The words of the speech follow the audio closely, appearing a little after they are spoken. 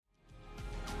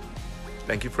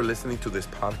Thank you for listening to this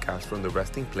podcast from the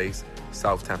Resting Place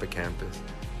South Tampa campus.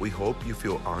 We hope you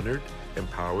feel honored,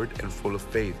 empowered, and full of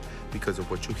faith because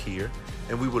of what you hear,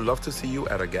 and we would love to see you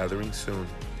at a gathering soon.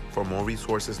 For more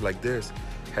resources like this,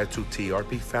 head to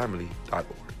trpfamily.org.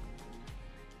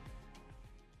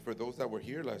 For those that were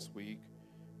here last week,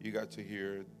 you got to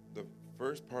hear the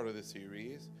first part of the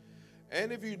series.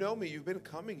 And if you know me, you've been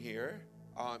coming here,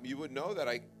 you would know that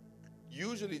I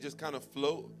usually just kind of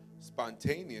float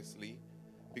spontaneously,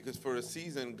 because for a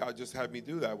season, God just had me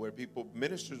do that, where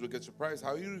ministers would get surprised.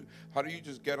 How do you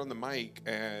just get on the mic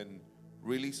and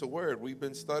release a word? We've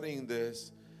been studying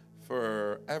this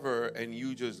forever, and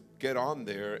you just get on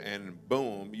there and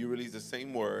boom, you release the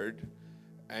same word,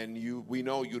 and we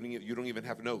know you don't even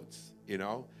have notes, you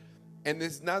know? And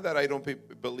it's not that I don't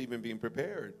believe in being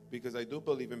prepared, because I do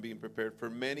believe in being prepared. For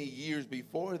many years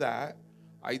before that,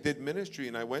 I did ministry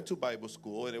and I went to Bible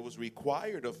school, and it was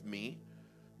required of me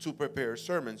to prepare a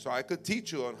sermon. So I could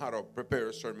teach you on how to prepare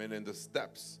a sermon and the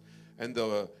steps and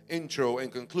the intro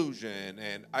and conclusion,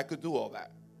 and I could do all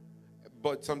that.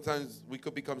 But sometimes we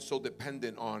could become so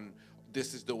dependent on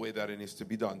this is the way that it needs to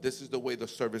be done, this is the way the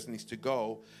service needs to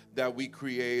go, that we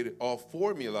create a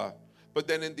formula. But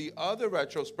then in the other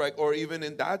retrospect, or even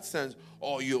in that sense,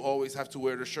 you always have to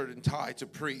wear the shirt and tie to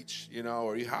preach, you know,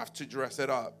 or you have to dress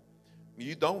it up.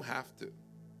 You don't have to.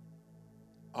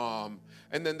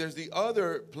 And then there's the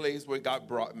other place where God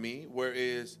brought me,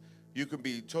 whereas you could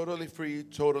be totally free,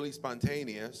 totally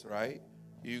spontaneous, right?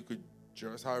 You could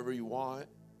dress however you want.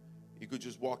 You could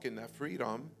just walk in that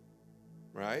freedom,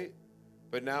 right?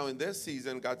 But now in this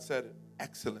season, God said,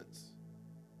 excellence.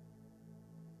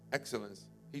 Excellence.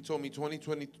 He told me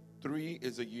 2023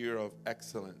 is a year of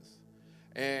excellence.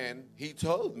 And he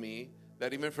told me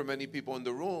that even for many people in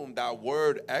the room, that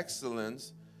word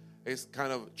excellence is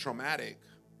kind of traumatic,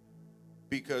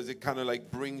 because it kind of like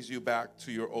brings you back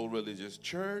to your old religious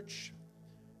church,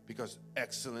 because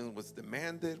excellence was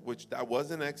demanded, which that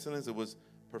wasn't excellence, it was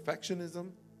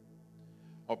perfectionism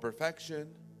or perfection.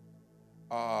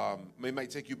 It might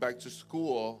take you back to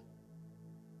school,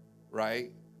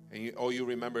 right? And all you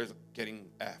remember is getting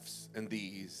F's and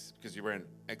D's because you weren't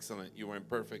excellent, you weren't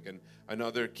perfect, and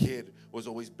another kid was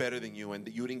always better than you, and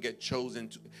you didn't get chosen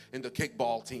in the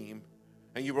kickball team,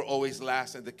 and you were always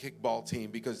last at the kickball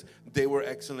team because they were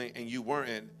excellent and you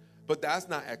weren't. But that's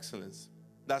not excellence.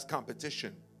 That's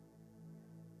competition,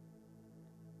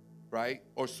 right?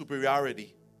 Or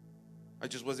superiority. I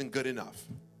just wasn't good enough.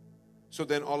 So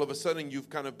then all of a sudden, you've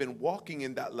kind of been walking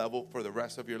in that level for the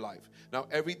rest of your life. Now,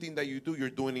 everything that you do, you're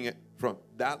doing it from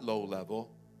that low level.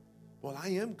 Well, I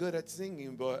am good at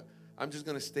singing, but I'm just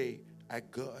going to stay at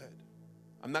good.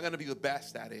 I'm not going to be the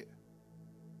best at it.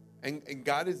 And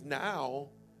God is now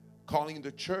calling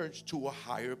the church to a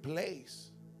higher place.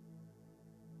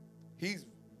 He's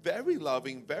very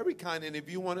loving, very kind. And if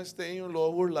you want to stay in your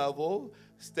lower level,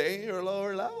 stay in your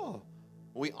lower level.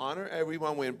 We honor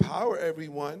everyone. We empower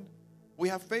everyone. We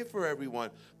have faith for everyone.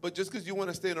 But just because you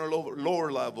want to stay in a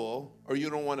lower level, or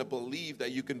you don't want to believe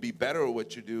that you can be better at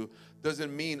what you do,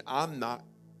 doesn't mean I'm not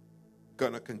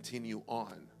going to continue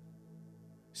on.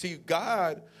 See,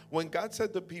 when God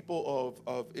set the people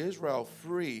of Israel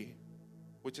free,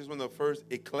 which is when the first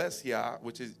ecclesia,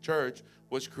 which is church,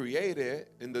 was created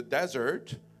in the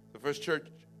desert, the first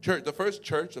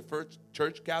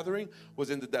church gathering was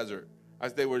in the desert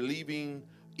as they were leaving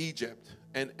Egypt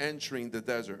and entering the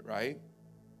desert, right?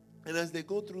 And as they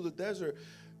go through the desert,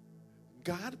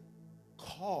 God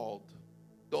called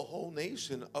the whole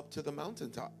nation up to the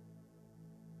mountaintop.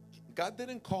 God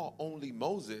didn't call only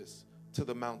Moses to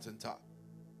the mountaintop.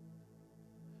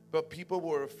 But people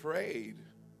were afraid.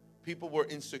 People were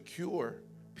insecure.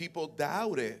 People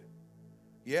doubted.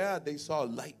 Yeah, they saw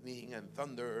lightning and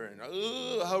thunder and,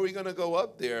 how are we going to go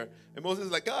up there? And Moses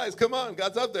is like, guys, come on,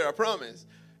 God's up there, I promise.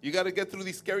 You got to get through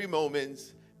these scary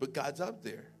moments, but God's up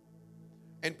there.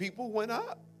 And people went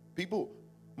up.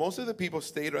 Most of the people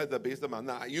stayed at the base of the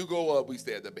mountain. Nah, you go up, we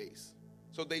stay at the base.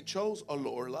 So they chose a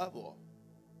lower level.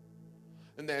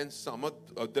 And then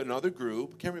another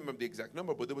group, can't remember the exact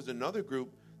number, but there was another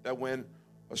group that went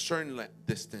a certain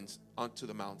distance onto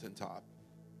the mountaintop.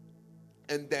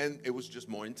 And then it was just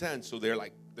more intense. So they're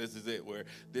like, this is it.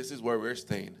 This is where we're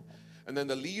staying. And then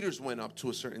the leaders went up to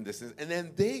a certain distance. And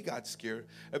then they got scared,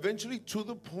 eventually to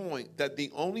the point that the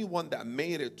only one that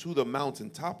made it to the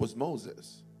mountaintop was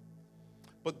Moses.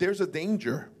 But there's a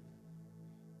danger.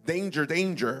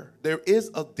 Danger. There is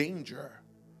a danger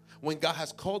when God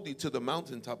has called you to the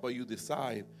mountaintop, but you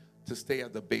decide to stay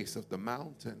at the base of the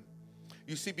mountain.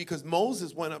 You see, because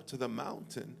Moses went up to the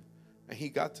mountain and he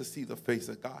got to see the face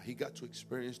of God. He got to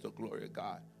experience the glory of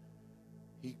God.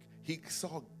 He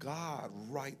saw God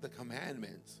write the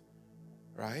commandments,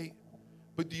 right?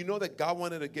 But do you know that God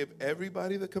wanted to give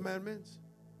everybody the commandments?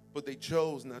 But they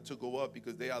chose not to go up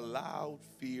because they allowed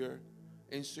fear,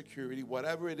 insecurity,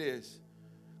 whatever it is.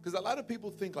 Because a lot of people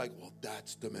think like, well,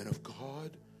 that's the man of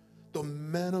God. The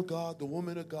man of God, the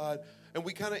woman of God. And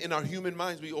we kind of, in our human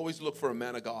minds, we always look for a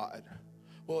man of God.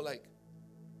 Well, like,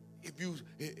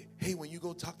 hey, when you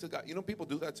go talk to God, you know, people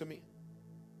do that to me.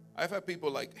 I've had people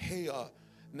like, hey,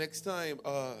 next time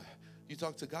you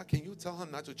talk to God, can you tell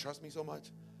him not to trust me so much?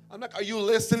 I'm like, are you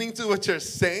listening to what you're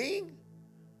saying?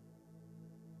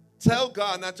 Tell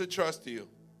God not to trust you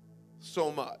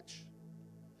so much.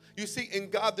 You see, in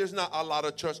God, there's not a lot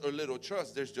of trust or little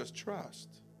trust. There's just trust.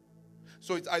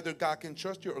 So it's either God can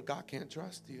trust you or God can't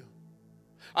trust you.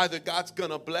 Either God's going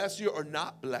to bless you or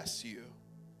not bless you.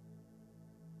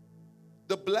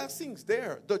 The blessing's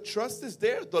there. The trust is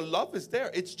there. The love is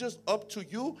there. It's just up to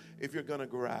you if you're going to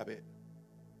grab it.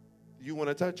 Do you want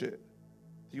to touch it?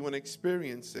 Do you want to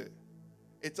experience it?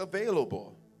 It's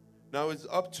available. Now it's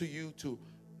up to you to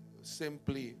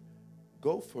simply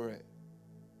go for it.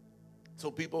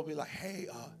 So people will be like, hey,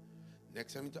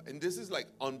 next time you talk. And this is like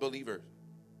unbelievers.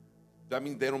 That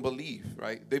means they don't believe,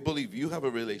 right? They believe you have a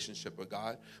relationship with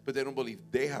God, but they don't believe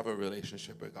they have a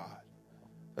relationship with God.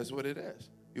 That's what it is.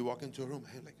 You walk into a room,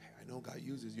 hey, I know God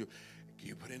uses you. Can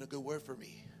you put in a good word for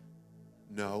me?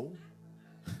 No.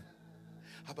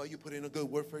 How about you put in a good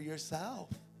word for yourself?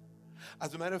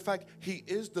 As a matter of fact, he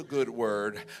is the good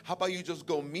word. How about you just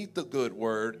go meet the good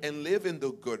word and live in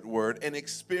the good word and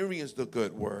experience the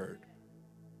good word?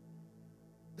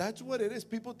 That's what it is.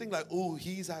 People think like, oh,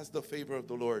 he has the favor of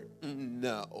the Lord.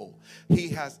 No. He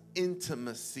has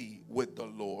intimacy with the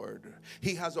Lord.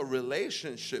 He has a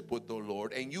relationship with the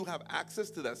Lord, and you have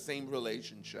access to that same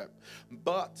relationship.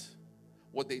 But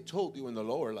what they told you in the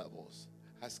lower levels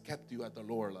has kept you at the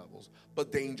lower levels.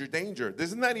 But danger, danger. This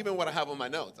is not even what I have on my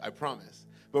notes, I promise.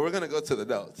 But we're going to go to the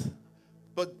notes.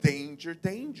 But danger,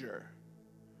 danger.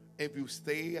 If you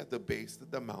stay at the base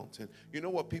of the mountain, you know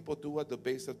what people do at the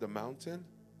base of the mountain?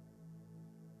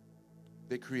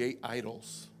 They create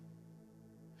idols.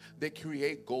 They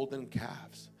create golden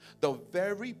calves. The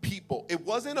very people, it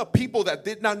wasn't a people that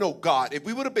did not know God. If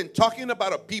we would have been talking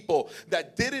about a people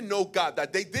that didn't know God,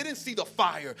 that they didn't see the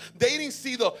fire, they didn't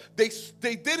see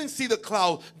they didn't see the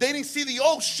cloud, they didn't see the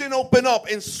ocean open up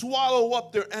and swallow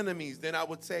up their enemies, then I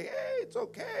would say, hey, it's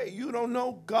okay. You don't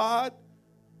know God.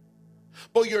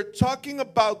 But you're talking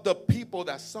about the people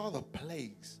that saw the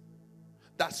plagues,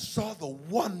 that saw the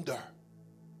wonder,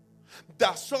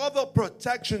 that saw the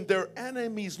protection, their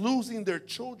enemies losing their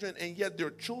children, and yet their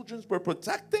children were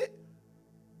protected.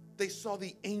 They saw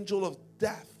the angel of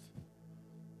death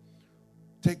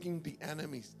taking the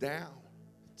enemies down,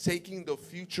 taking the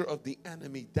future of the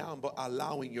enemy down, but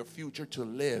allowing your future to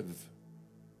live.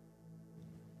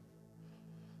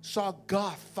 Saw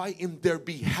God fight in their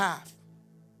behalf.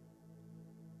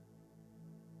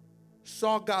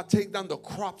 Saw God take down the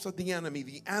crops of the enemy,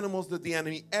 the animals of the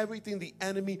enemy, everything the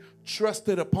enemy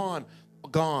trusted upon,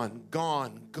 gone,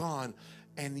 gone, gone.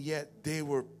 And yet they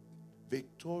were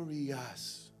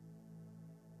victorious.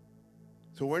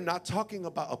 So we're not talking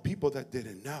about a people that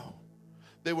didn't know.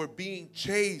 They were being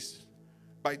chased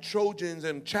by Trojans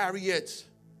and chariots.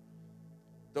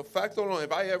 The fact alone,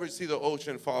 if I ever see the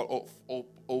ocean fall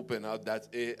open up, that's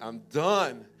it. I'm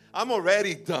done. I'm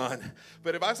already done.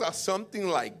 But if I saw something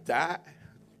like that,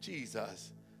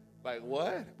 Jesus, like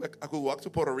what? Like I could walk to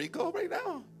Puerto Rico right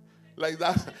now? Like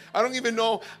that? I don't even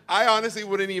know. I honestly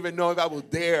wouldn't even know if I would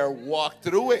dare walk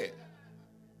through it.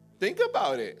 Think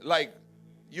about it. Like,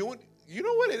 you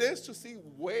know what it is to see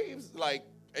waves, like,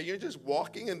 and you're just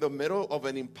walking in the middle of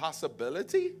an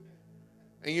impossibility?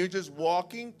 And you're just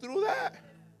walking through that?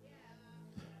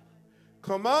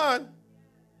 Come on.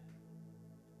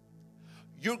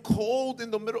 You're cold in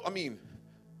the middle. I mean,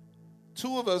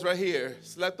 two of us right here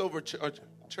slept over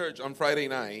church on Friday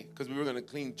night because we were going to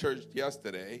clean church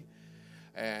yesterday.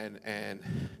 And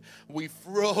we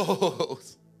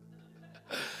froze.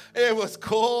 It was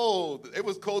cold. It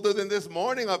was colder than this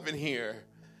morning up in here.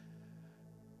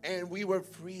 And we were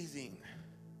freezing.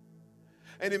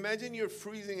 And imagine you're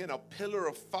freezing and a pillar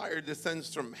of fire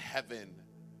descends from heaven.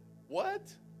 What?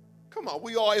 Come on,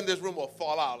 we all in this room will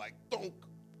fall out like, donk,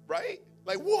 right?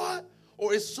 Like what?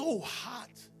 Or it's so hot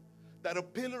that a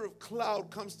pillar of cloud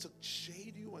comes to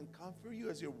shade you and comfort you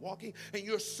as you're walking, and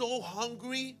you're so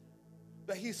hungry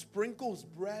that he sprinkles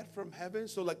bread from heaven.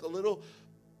 So like a little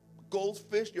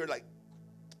goldfish, you're like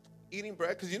eating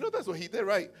bread, because you know that's what he did,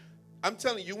 right? I'm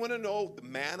telling you, you want to know the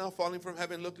manna falling from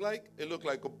heaven looked like? It looked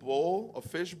like a bowl, a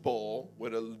fish bowl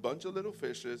with a bunch of little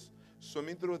fishes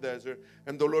swimming through a desert,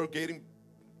 and the Lord getting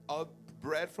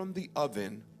bread from the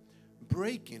oven,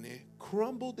 breaking it,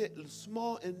 crumbled it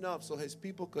small enough so his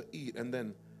people could eat, and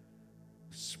then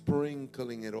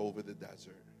sprinkling it over the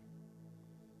desert.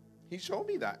 He showed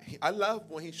me that. I love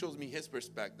when he shows me his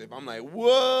perspective. I'm like,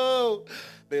 whoa,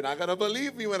 they're not going to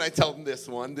believe me when I tell them this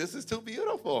one. This is too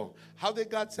beautiful. How did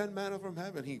God send manna from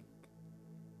heaven? You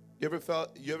ever fed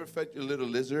your little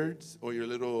lizards or your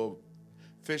little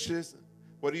fishes?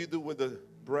 What do you do with the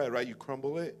bread, right? You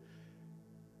crumble it.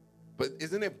 But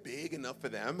isn't it big enough for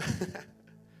them?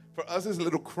 For us, it's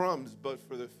little crumbs, but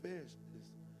for the fish.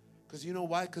 Because you know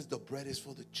why? Because the bread is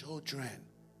for the children.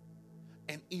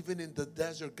 And even in the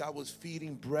desert, God was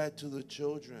feeding bread to the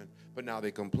children. But now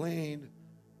they complained.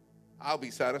 I'll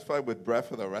be satisfied with bread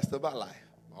for the rest of our life.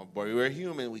 Oh, boy, we're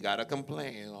human. We got to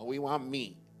complain. Oh, we want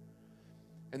meat.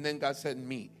 And then God said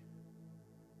meat.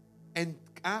 And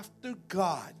after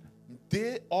God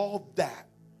did all that,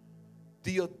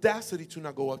 the audacity to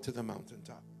not go up to the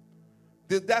mountaintop.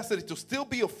 The audacity to still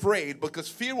be afraid, because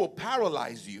fear will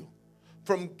paralyze you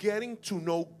from getting to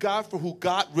know God for who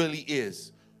God really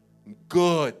is.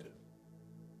 Good.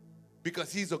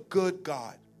 Because he's a good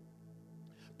God.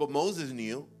 But Moses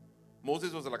knew.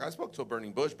 Moses was like, I spoke to a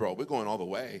burning bush, bro. We're going all the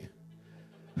way.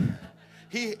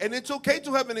 And it's okay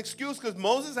to have an excuse, because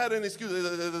Moses had an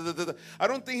excuse. I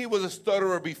don't think he was a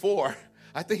stutterer before.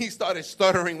 I think he started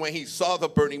stuttering when he saw the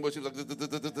burning bush. He was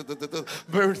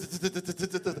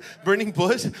like, burning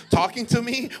bush? Talking to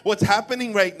me? What's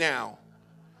happening right now?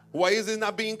 Why is it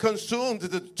not being consumed?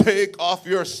 Take off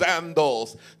your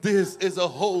sandals. This is a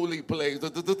holy place.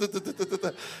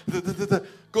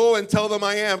 Go and tell them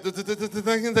I am.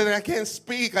 I can't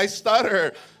speak. I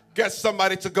stutter. Get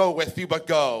somebody to go with you, but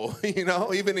go. You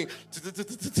know, even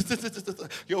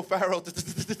yo, Pharaoh.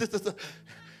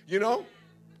 You know,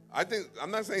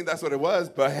 I'm not saying that's what it was,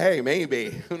 but hey,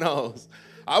 maybe. Who knows?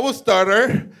 I will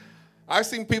stutter. I've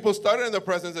seen people stutter in the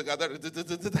presence of God.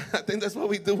 I think that's what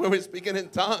we do when we're speaking in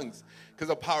tongues, because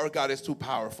the power of God is too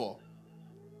powerful.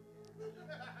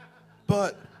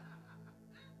 But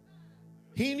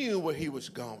he knew where he was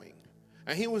going,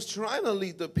 and he was trying to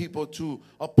lead the people to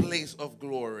a place of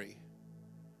glory.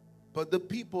 But the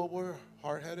people were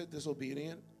hard-headed,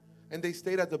 disobedient, and they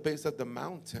stayed at the base of the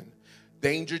mountain.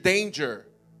 Danger, danger.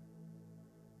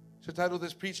 So title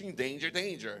this preaching, Danger,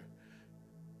 Danger.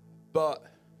 But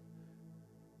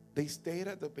they stayed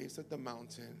at the base of the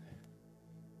mountain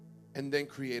and then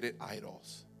created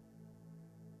idols.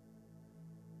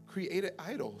 Created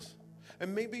idols.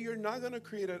 And maybe you're not going to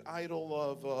create an idol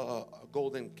of a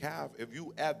golden calf if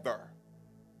you ever.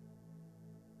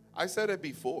 I said it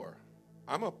before.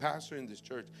 I'm a pastor in this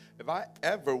church. If I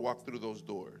ever walked through those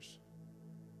doors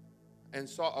and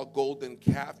saw a golden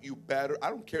calf, you better, I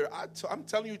don't care. I'm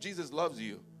telling you, Jesus loves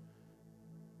you.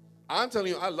 I'm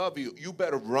telling you, I love you. You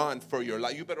better run for your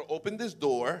life. You better open this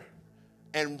door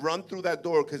and run through that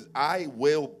door, because I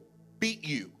will beat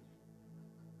you.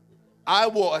 I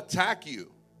will attack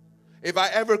you. If I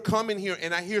ever come in here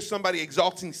and I hear somebody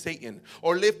exalting Satan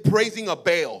or praising a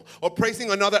Baal or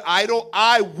praising another idol,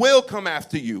 I will come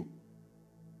after you.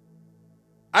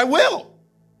 I will.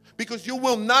 Because you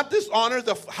will not dishonor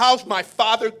the house my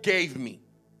Father gave me.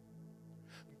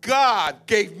 God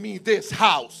gave me this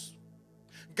house.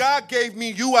 God gave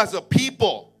me you as a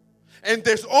people. And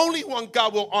there's only one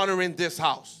God will honor in this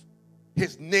house.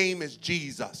 His name is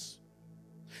Jesus.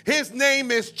 His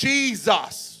name is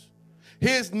Jesus.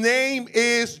 His name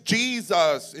is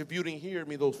Jesus. If you didn't hear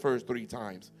me those first 3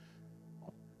 times,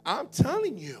 I'm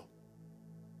telling you,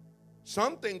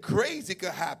 something crazy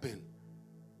could happen.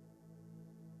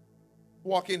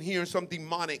 Walk in here and some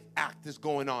demonic act is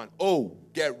going on. Oh,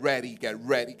 get ready, get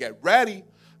ready, get ready.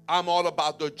 I'm all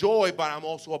about the joy, but I'm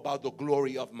also about the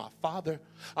glory of my Father.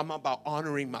 I'm about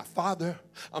honoring my Father.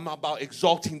 I'm about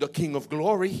exalting the King of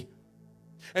glory.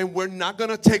 And we're not going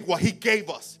to take what he gave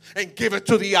us and give it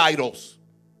to the idols.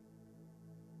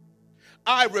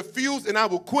 I refuse, and I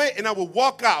will quit, and I will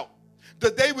walk out.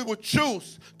 The day we will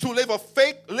choose to lift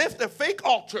a fake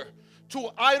altar to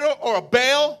an idol or a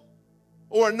Baal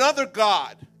or another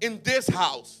god in this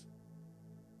house.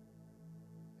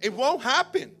 It won't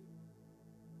happen.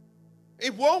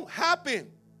 It won't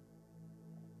happen.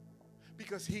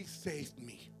 Because he saved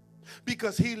me.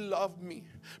 Because he loved me.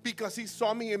 Because he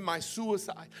saw me in my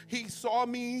suicide. He saw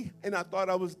me and I thought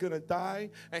I was going to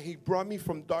die. And he brought me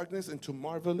from darkness into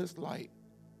marvelous light.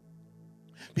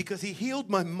 Because he healed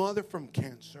my mother from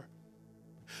cancer.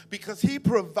 Because he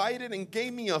provided and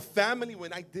gave me a family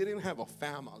when I didn't have a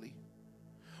family.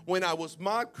 When I was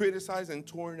mocked, criticized, and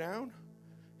torn down,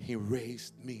 he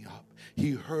raised me up.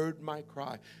 He heard my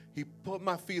cry. He put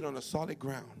my feet on a solid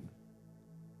ground.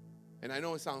 And I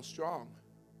know it sounds strong,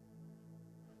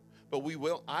 but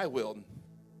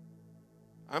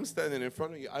I'm standing in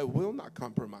front of you. I will not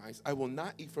compromise. I will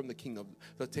not eat from the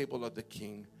table of the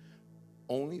King.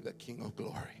 Only the King of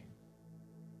glory.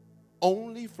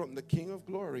 Only from the King of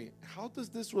glory. How does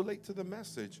this relate to the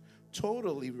message?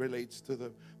 Totally relates to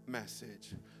the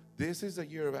message. This is a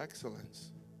year of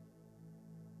excellence.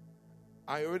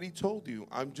 I already told you.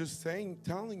 I'm just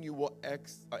telling you what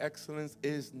excellence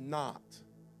is not.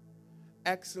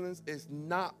 Excellence is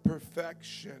not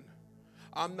perfection.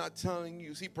 I'm not telling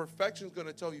you. See, perfection is going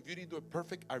to tell you, if you didn't do it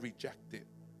perfect, I reject it.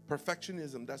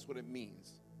 Perfectionism, that's what it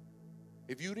means.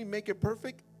 If you didn't make it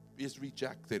perfect, it's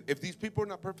rejected. If these people are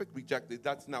not perfect, rejected.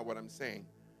 That's not what I'm saying.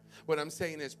 What I'm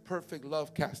saying is perfect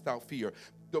love cast out fear.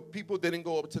 The people didn't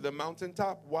go up to the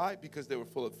mountaintop. Why? Because they were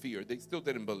full of fear. They still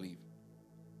didn't believe.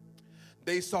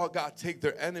 They saw God take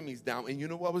their enemies down. And you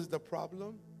know what was the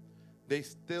problem? They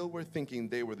still were thinking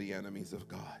they were the enemies of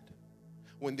God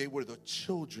when they were the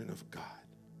children of God.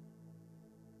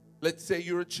 Let's say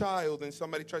you're a child and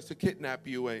somebody tries to kidnap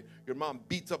you and your mom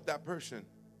beats up that person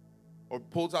or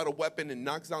pulls out a weapon and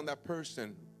knocks down that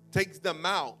person, takes them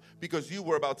out because you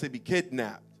were about to be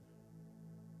kidnapped.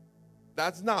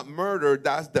 That's not murder,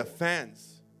 that's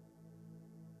defense.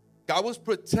 God was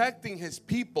protecting his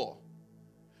people.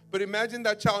 But imagine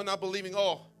that child not believing,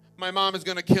 oh, my mom is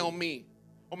going to kill me.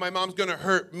 Or my mom's going to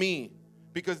hurt me.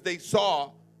 Because they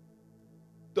saw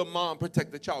the mom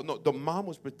protect the child. No, the mom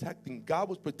was protecting. God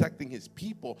was protecting his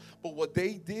people. But what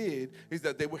they did is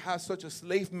that they would have such a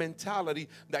slave mentality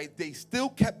that they still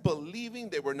kept believing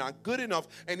they were not good enough.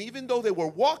 And even though they were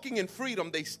walking in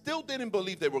freedom, they still didn't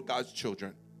believe they were God's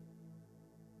children.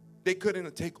 They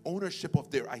couldn't take ownership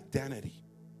of their identity.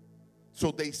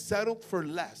 So they settled for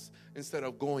less instead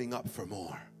of going up for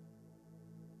more.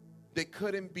 They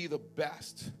couldn't be the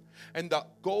best. And the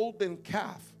golden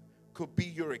calf could be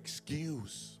your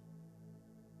excuse.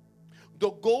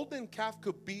 The golden calf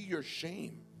could be your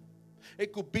shame.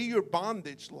 It could be your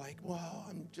bondage, like, well,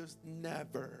 I'm just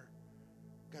never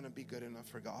going to be good enough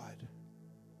for God.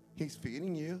 He's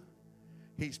feeding you.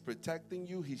 He's protecting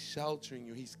you. He's sheltering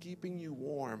you. He's keeping you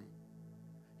warm.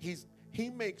 He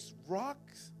makes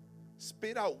rocks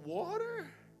spit out water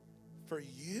for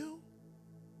you,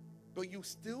 but you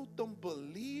still don't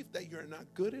believe that you're not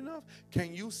good enough.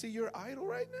 Can you see your idol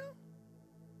right now?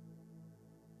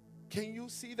 Can you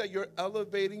see that you're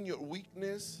elevating your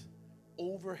weakness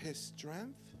over his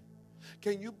strength?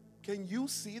 Can you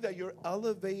see that you're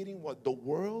elevating what the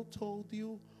world told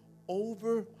you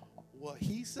over what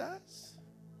he says?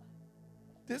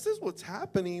 This is what's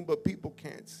happening, but people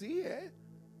can't see it.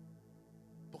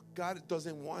 But God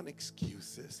doesn't want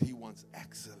excuses. He wants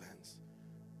excellence.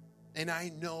 And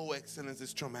I know excellence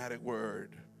is a traumatic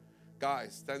word.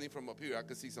 Guys, standing from up here, I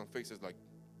can see some faces like,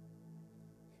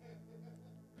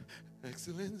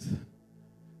 excellence?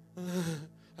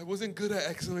 I wasn't good at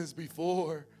excellence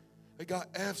before. I got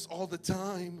F's all the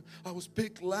time. I was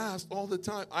picked last all the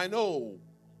time. I know.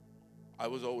 I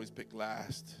was always picked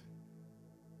last.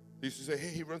 They used to say, hey,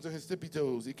 he runs on his tippy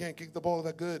toes. He can't kick the ball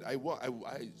that good. I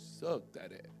sucked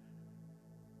at it.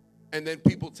 And then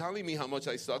people telling me how much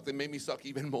I sucked, it made me suck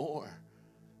even more.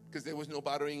 Because there was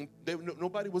nobody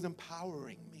was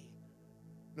empowering me.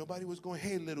 Nobody was going,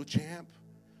 hey, little champ,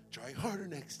 try harder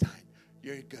next time.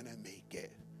 You're going to make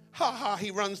it. Ha ha,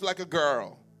 he runs like a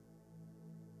girl.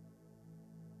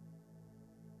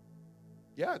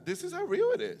 Yeah, this is how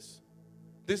real it is.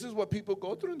 This is what people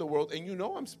go through in the world. And you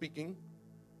know I'm speaking.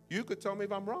 You could tell me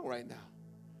if I'm wrong right now.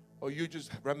 Or you're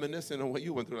just reminiscing on what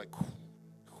you went through. Like,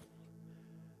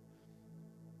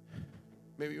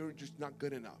 maybe you're just not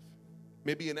good enough.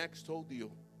 Maybe an ex told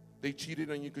you they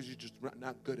cheated on you because you're just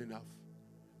not good enough.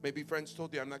 Maybe friends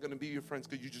told you, I'm not going to be your friends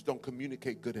because you just don't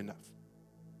communicate good enough.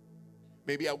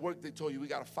 Maybe at work they told you, we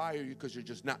got to fire you because you're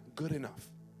just not good enough.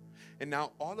 And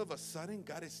now all of a sudden,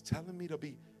 God is telling me to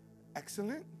be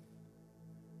excellent?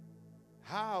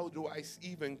 How do I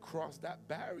even cross that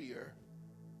barrier?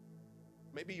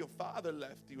 Maybe your father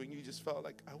left you and you just felt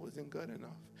like I wasn't good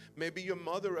enough. Maybe your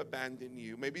mother abandoned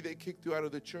you. Maybe they kicked you out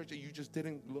of the church and you just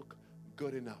didn't look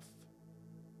good enough.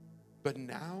 But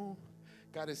now,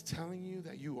 God is telling you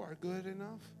that you are good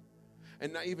enough.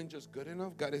 And not even just good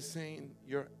enough. God is saying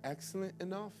you're excellent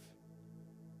enough.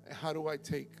 And how do I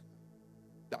take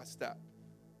that step?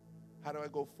 How do I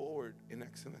go forward in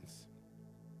excellence?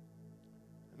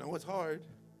 I know it's hard.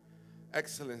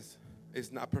 Excellence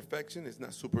is not perfection. It's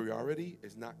not superiority.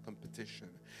 It's not competition.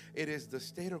 It is the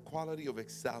state or quality of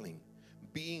excelling,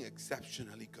 being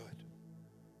exceptionally good.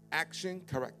 Action,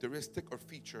 characteristic, or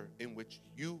feature in which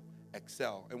you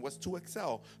excel. And what's to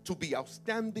excel? To be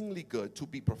outstandingly good, to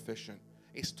be proficient.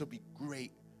 It's to be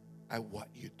great at what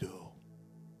you do.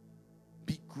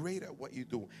 Be great at what you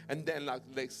do. And then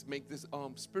let's make this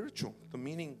spiritual. The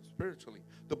meaning spiritually.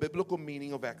 The biblical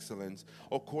meaning of excellence,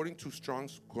 according to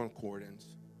Strong's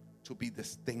Concordance, to be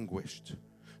distinguished.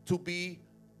 To be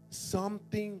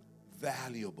something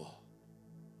valuable.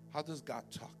 How does God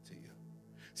talk to you?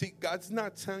 See, God's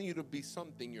not telling you to be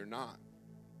something you're not.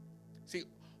 See,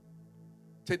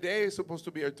 today is supposed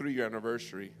to be our 3-year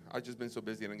anniversary. I've just been so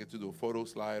busy I didn't get to do a photo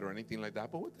slide or anything like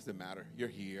that. But what does it matter? You're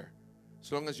here.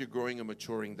 As long as you're growing and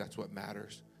maturing, that's what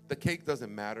matters. The cake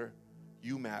doesn't matter.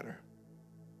 You matter.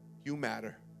 You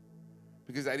matter.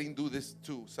 Because I didn't do this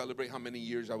to celebrate how many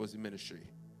years I was in ministry.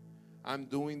 I'm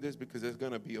doing this because there's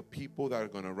going to be a people that are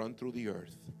going to run through the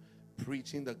earth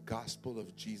preaching the gospel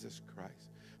of Jesus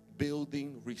Christ,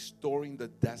 building, restoring the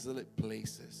desolate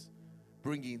places,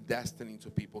 bringing destiny to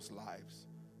people's lives.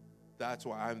 That's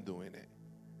why I'm doing it.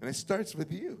 And it starts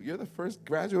with you. You're the first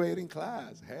graduating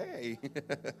class. Hey.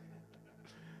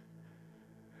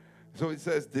 So it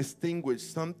says, distinguish,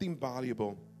 something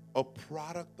valuable, a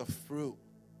product of fruit.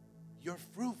 You're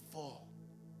fruitful.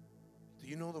 Do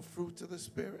you know the fruits of the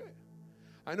Spirit?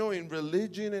 I know in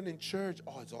religion and in church,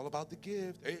 it's all about the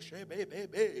gift.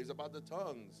 It's about the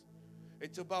tongues.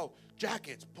 It's about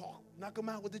jackets. Paul, knock them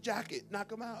out with the jacket. Knock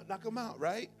them out,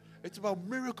 right? It's about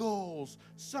miracles,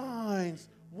 signs,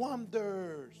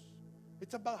 wonders.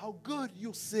 It's about how good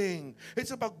you sing. It's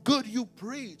about good you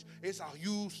preach. It's how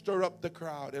you stir up the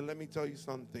crowd. And let me tell you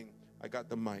something. I got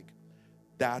the mic.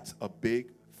 That's a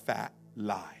big, fat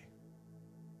lie.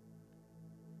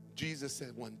 Jesus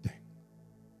said one thing.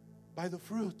 By the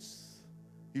fruits,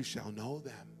 you shall know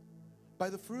them. By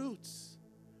the fruits.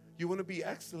 You want to be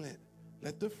excellent.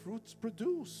 Let the fruits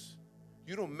produce.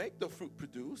 You don't make the fruit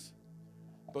produce,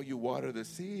 but you water the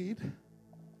seed.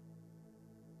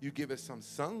 You give it some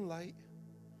sunlight.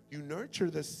 You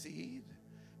nurture the seed.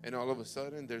 And all of a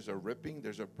sudden, there's a ripping,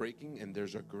 there's a breaking, and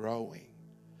there's a growing.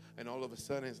 And all of a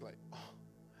sudden, it's like,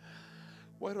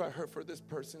 why do I hurt for this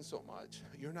person so much?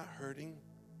 You're not hurting.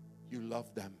 You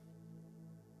love them.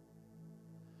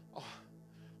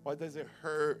 Why does it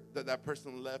hurt that that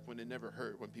person left when it never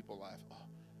hurt when people laugh?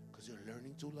 Because you're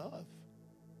learning to love.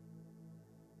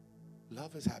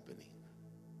 Love is happening.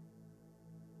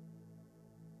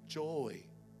 Joy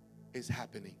is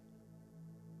happening.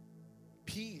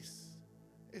 Peace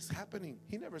is happening.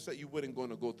 He never said you weren't going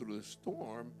to go through the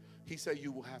storm. He said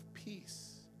you will have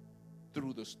peace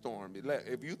through the storm.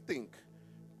 If you think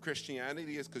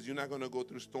Christianity is because you're not going to go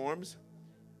through storms,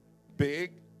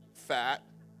 big, fat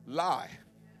lie.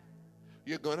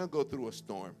 You're going to go through a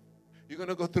storm. You're going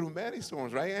to go through many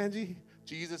storms, right, Angie?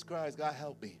 Jesus Christ, God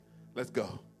help me. Let's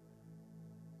go.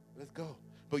 Let's go.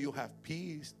 But you'll have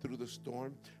peace through the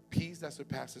storm, peace that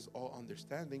surpasses all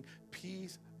understanding,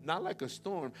 peace not like a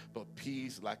storm, but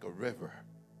peace like a river.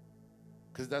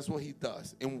 Because that's what he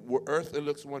does. In earth, it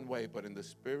looks one way, but in the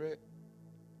spirit,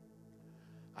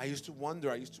 I used to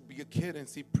wonder. I used to be a kid and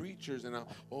see preachers, and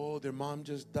their mom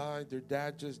just died, their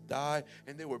dad just died,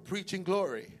 and they were preaching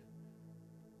glory.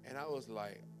 And I was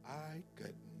like, I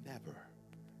could never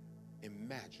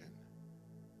imagine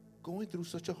going through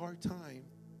such a hard time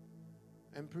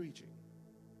and preaching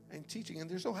and teaching, and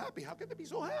they're so happy. How can they be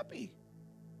so happy?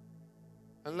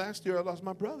 And last year I lost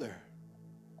my brother,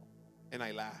 and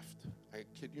I laughed. I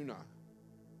kid you not.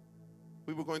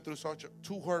 We were going through such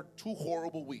two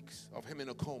horrible weeks of him in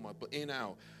a coma, but in and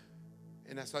out.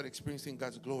 And I started experiencing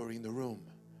God's glory in the room.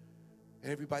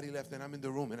 And everybody left, and I'm in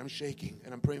the room, and I'm shaking,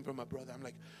 and I'm praying for my brother. I'm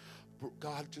like,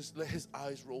 God, just let his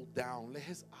eyes roll down. Let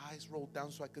his eyes roll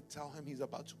down so I could tell him he's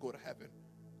about to go to heaven.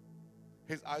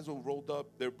 His eyes were rolled up.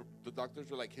 The doctors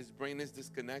were like, his brain is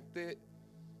disconnected.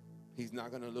 He's not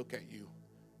going to look at you.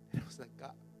 And I was like,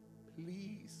 God,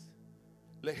 please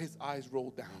let his eyes roll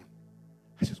down.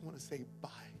 I just want to say bye.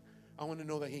 I want to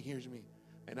know that he hears me.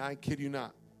 And I kid you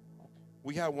not,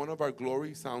 we had one of our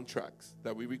glory soundtracks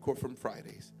that we record from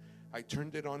Fridays. I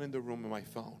turned it on in the room on my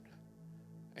phone.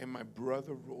 And my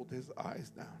brother rolled his eyes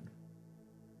down.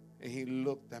 And he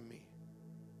looked at me.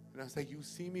 And I was like, you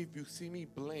see me? If you see me,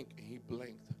 blink. And he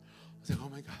blinked. I was like, oh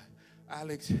my God.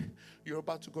 Alex, you're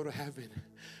about to go to heaven.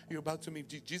 You're about to meet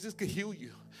Jesus. Can heal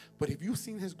you. But if you've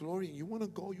seen his glory and you want to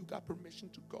go, you got permission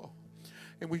to go.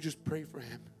 And we just prayed for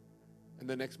him. And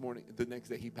the next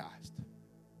day he passed.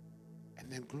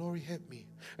 And then glory hit me.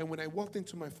 And when I walked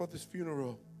into my father's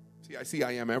funeral,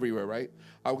 I am everywhere, right?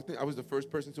 I was the first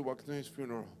person to walk into his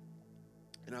funeral.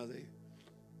 And I was like,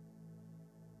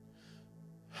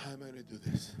 how am I going to do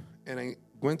this? And I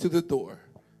went to the door.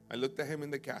 I looked at him in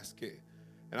the casket.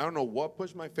 And I don't know what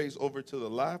pushed my face over to the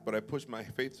left, but I pushed my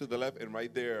face to the left, and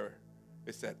right there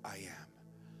it said, I am.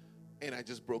 And I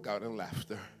just broke out in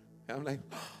laughter. And I'm like,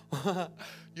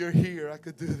 you're here. I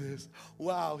could do this.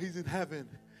 Wow, he's in heaven.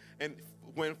 And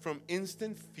went from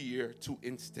instant fear to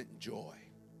instant joy.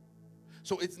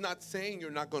 So it's not saying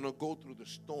you're not going to go through the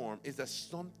storm. It's that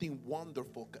something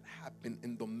wonderful could happen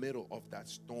in the middle of that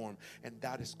storm. And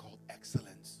that is called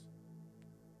excellence.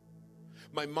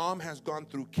 My mom has gone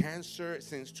through cancer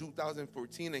since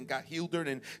 2014 and got healed her,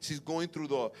 and she's going through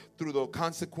the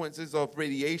consequences of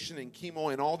radiation and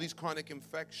chemo and all these chronic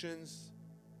infections.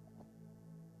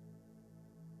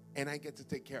 And I get to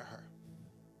take care of her.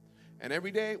 And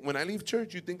every day when I leave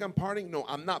church, you think I'm partying? No,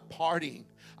 I'm not partying.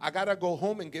 I got to go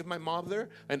home and give my mother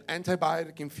an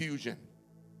antibiotic infusion.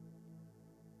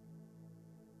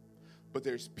 But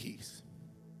there's peace.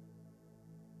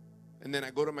 And then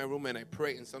I go to my room and I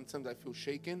pray, and sometimes I feel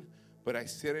shaken, but I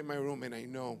sit in my room and I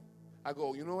know. I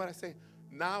go, you know what I say?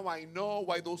 Now I know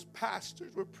why those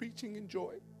pastors were preaching in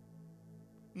joy.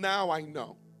 Now I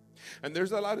know. And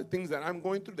there's a lot of things that I'm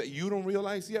going through that you don't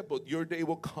realize yet, but your day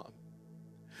will come.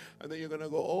 And then you're going to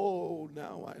go, oh,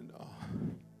 now I know.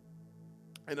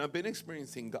 And I've been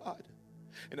experiencing God.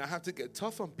 And I have to get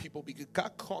tough on people because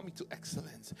God called me to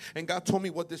excellence. And God told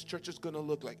me what this church is going to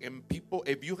look like. And people,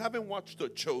 if you haven't watched The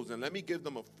Chosen, let me give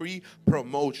them a free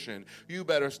promotion. You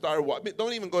better start watching.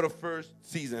 Don't even go to first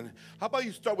season. How about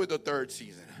you start with the third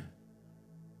season?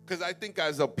 Because I think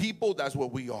as a people, that's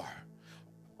what we are.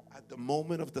 At the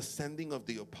moment of the sending of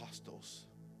the apostles.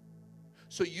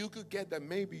 So you could get that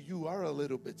maybe you are a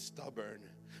little bit stubborn.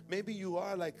 Maybe you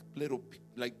are like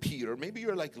Peter. Maybe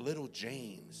you're like little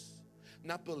James.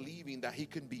 Not believing that he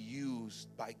can be used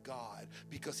by God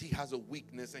because he has a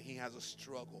weakness and he has a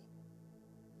struggle.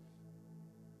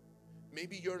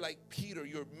 Maybe you're like Peter.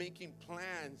 You're making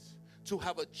plans to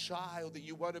have a child that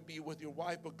you want to be with your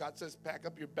wife, but God says pack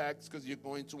up your bags because you're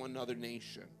going to another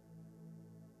nation.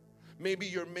 Maybe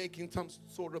you're making some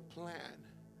sort of plan.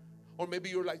 Or maybe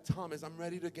you're like Thomas, I'm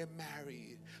ready to get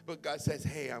married. But God says,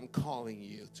 hey, I'm calling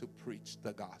you to preach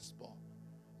the gospel.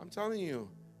 I'm telling you,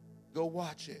 go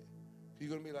watch it. You're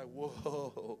going to be like,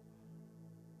 whoa,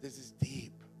 this is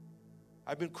deep.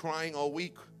 I've been crying all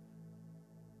week.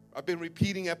 I've been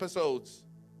repeating episodes.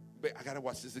 But I got to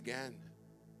watch this again.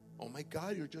 Oh, my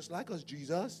God, you're just like us,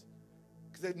 Jesus.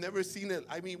 Because I've never seen it.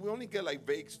 I mean, we only get like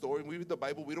vague stories. We read the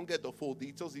Bible. We don't get the full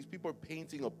details. These people are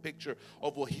painting a picture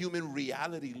of what human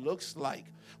reality looks like.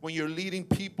 When you're leading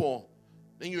people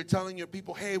and you're telling your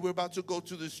people, hey, we're about to go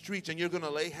to the streets and you're going to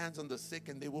lay hands on the sick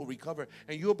and they will recover.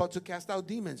 And you're about to cast out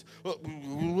demons.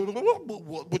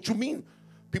 What you mean?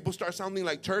 People start sounding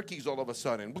like turkeys all of a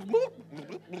sudden.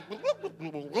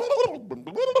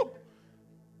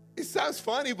 It sounds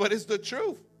funny, but it's the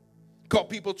truth. Call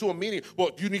people to a meeting. Well,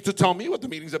 you need to tell me what the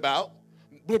meeting's about.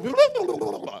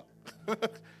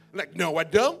 Like, no, I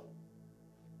don't.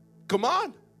 Come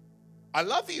on. I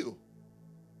love you.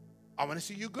 I want to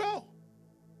see you grow.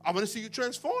 I want to see you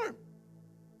transform.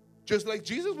 Just like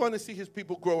Jesus wanted to see his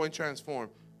people grow and transform.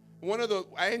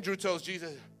 Andrew tells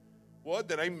Jesus, what,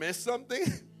 did I miss something?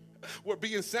 We're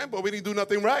being sent, but we didn't do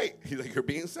nothing right. He's like, you're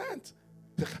being sent.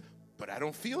 But I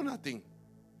don't feel nothing.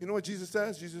 You know what Jesus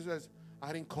says? Jesus says,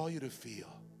 I didn't call you to feel.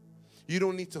 You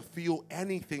don't need to feel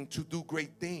anything to do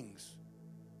great things.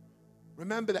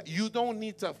 Remember that you don't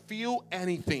need to feel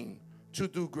anything to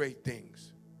do great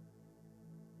things.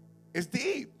 It's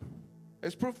deep.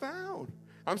 It's profound.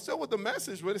 I'm still with the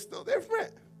message, but it's still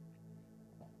different.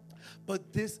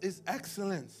 But this is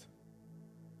excellence.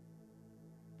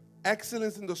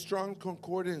 Excellence in the Strong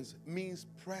Concordance means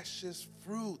precious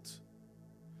fruit.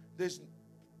 There's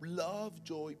love,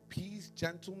 joy, peace,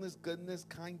 gentleness, goodness,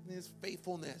 kindness,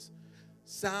 faithfulness.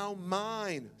 Sound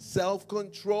mind,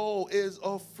 self-control is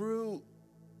a fruit.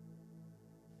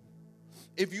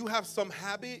 If you have some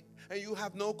habit and you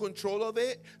have no control of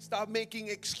it, stop making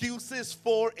excuses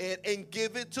for it and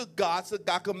give it to God so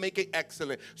God can make it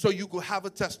excellent. So you could have a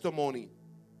testimony.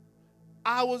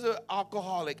 I was an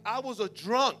alcoholic. I was a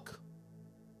drunk.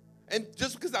 And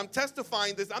just because I'm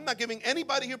testifying this, I'm not giving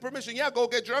anybody here permission. Yeah, go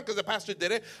get drunk because the pastor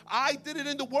did it. I did it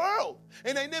in the world.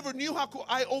 And I never knew how could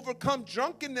I overcome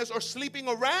drunkenness or sleeping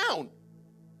around.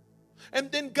 And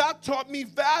then God taught me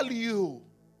value.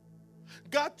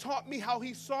 God taught me how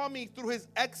he saw me through his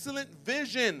excellent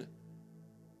vision.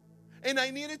 And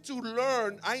I needed to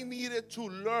learn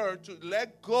to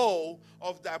let go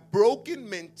of that broken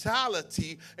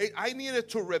mentality. I needed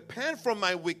to repent from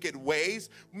my wicked ways.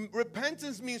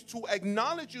 Repentance means to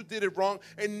acknowledge you did it wrong,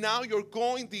 and now you're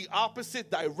going the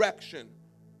opposite direction.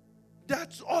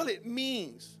 That's all it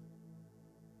means.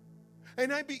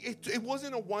 And it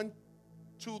wasn't a 1,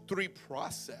 2, 3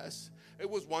 process. It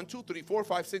was 1, 2, 3, 4,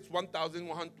 5, 6, 1,000,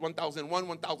 1,001,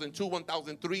 1,002,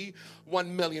 1,003,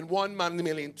 1,000,000,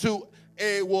 1,000,002.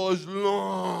 It was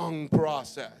long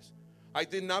process. I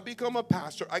did not become a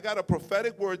pastor. I got a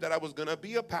prophetic word that I was going to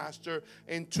be a pastor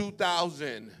in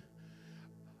 2000.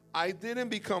 I didn't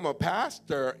become a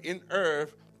pastor in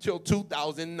earth till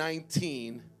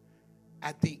 2019.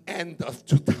 At the end of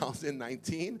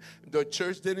 2019, the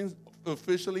church didn't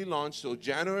officially launch till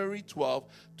January 12,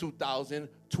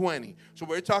 2020. So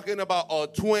we're talking about a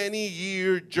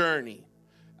 20-year journey.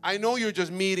 I know you're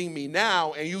just meeting me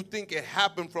now, and you think it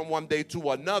happened from one day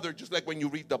to another, just like when you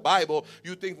read the Bible,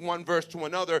 you think one verse to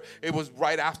another, it was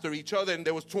right after each other, and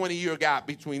there was 20-year gap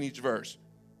between each verse.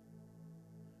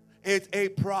 It's a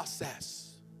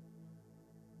process.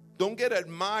 Don't get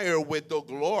admired with the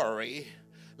glory.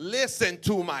 Listen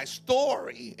to my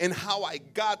story and how I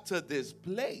got to this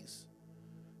place.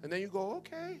 And then you go,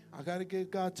 okay, I got to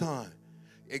give God time.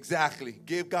 Exactly.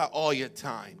 Give God all your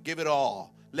time. Give it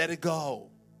all. Let it go.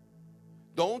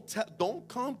 Don't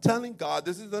come telling God.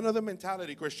 This is another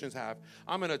mentality Christians have.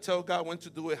 I'm going to tell God when to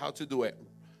do it, how to do it.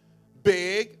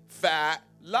 Big, fat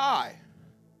lie.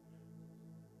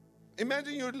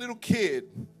 Imagine you're a little kid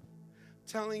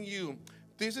telling you,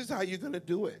 this is how you're going to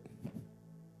do it.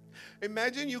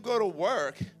 Imagine you go to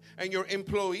work and your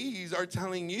employees are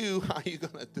telling you how you're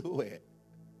going to do it.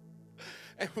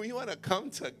 And when you want to come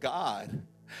to God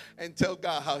and tell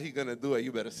God how he's going to do it,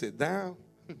 you better sit down.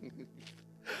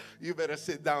 You better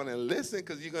sit down and listen,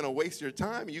 because you're going to waste your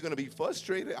time and you're going to be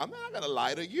frustrated. I'm not going to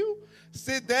lie to you.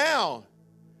 Sit down.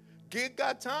 Give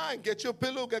God time. Get your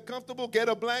pillow. Get comfortable. Get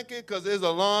a blanket, because it's a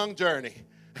long journey.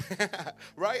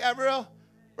 Right, Avril?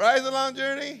 Right? It's a long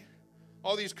journey.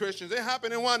 All these Christians, it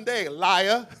happened in one day.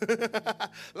 Liar.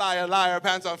 Liar, liar,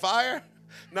 pants on fire.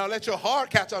 Now let your heart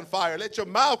catch on fire. Let your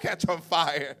mouth catch on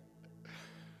fire.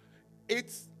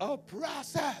 It's a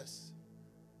process.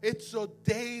 It's a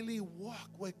daily walk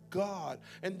with God.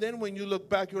 And then when you look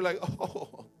back, you're like,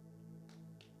 oh,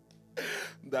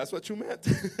 that's what you meant.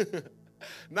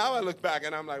 Now I look back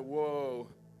and I'm like, whoa.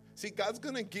 See, God's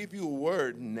going to give you a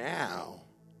word now.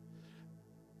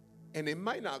 And it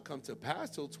might not come to pass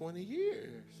till 20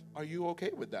 years. Are you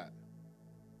okay with that?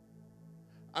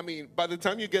 I mean, by the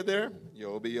time you get there,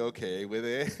 you'll be okay with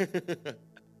it.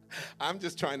 I'm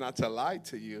just trying not to lie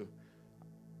to you.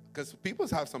 Because people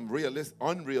have some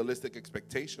unrealistic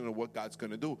expectation of what God's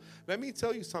going to do. Let me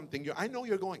tell you something. I know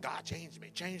you're going, God, change me.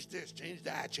 Change this, change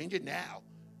that. Change it now.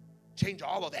 Change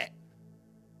all of that.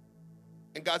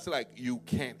 And God's like, you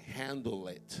can't handle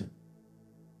it.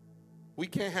 We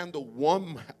can't handle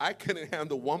I couldn't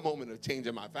handle one moment of change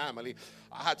in my family.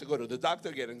 I had to go to the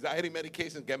doctor, get anxiety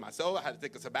medication, get myself. I had to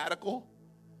take a sabbatical.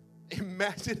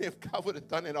 Imagine if God would have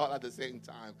done it all at the same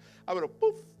time. I would have,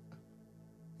 poof,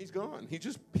 he's gone. He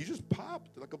just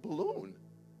popped like a balloon.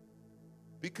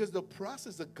 Because the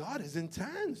process of God is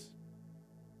intense.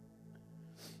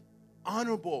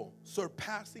 Honorable,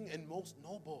 surpassing, and most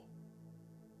noble.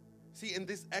 See, in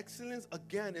this excellence,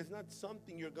 again, is not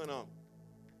something you're going to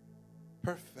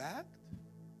perfect,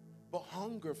 but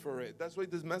hunger for it. That's why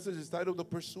this message is titled, The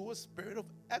Pursue a Spirit of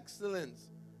Excellence.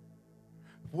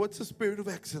 What's a spirit of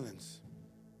excellence?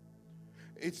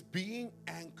 It's being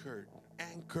anchored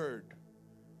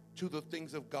to the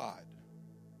things of God.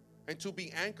 And to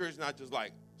be anchored is not just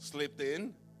like slipped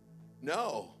in.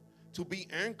 No. To be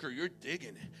anchored, you're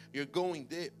digging it. You're going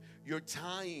deep. You're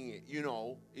tying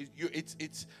it,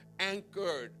 It's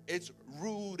anchored. It's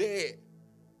rooted.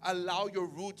 Allow your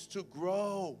roots to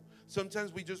grow.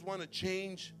 Sometimes we just want to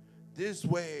change this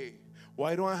way.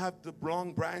 Why don't I have the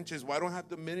long branches? Why don't I have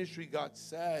the ministry God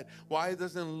said? Why it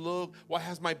doesn't look? Why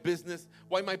my business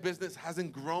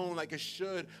hasn't grown like it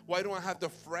should? Why don't I have the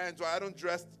friends? Why I don't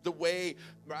dress the way,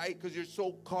 right? Because you're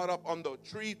so caught up on the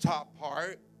treetop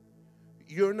part.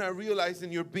 You're not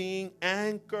realizing you're being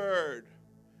anchored.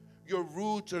 Your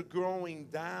roots are growing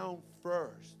down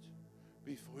first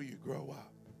before you grow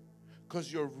up.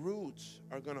 Because your roots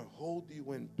are going to hold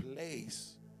you in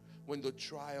place when the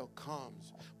trial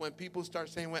comes. When people start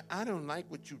saying, well, I don't like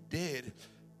what you did.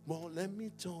 Well, let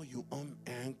me tell you, I'm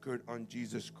anchored on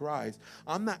Jesus Christ.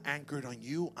 I'm not anchored on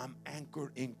you. I'm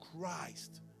anchored in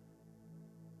Christ.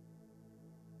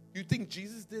 You think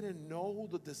Jesus didn't know who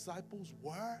the disciples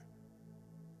were?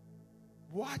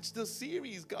 Watch the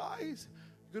series, guys.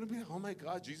 You're going to be like, oh my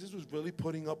God, Jesus was really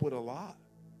putting up with a lot.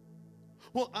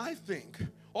 Well, I think.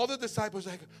 All the disciples are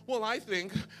like, well, I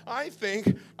think.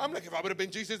 I'm like, if I would have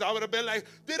been Jesus, I would have been like,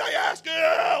 did I ask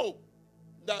you?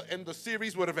 And the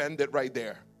series would have ended right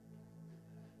there.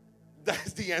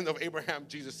 That's the end of Abraham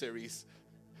Jesus series.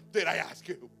 Did I ask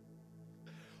you?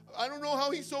 I don't know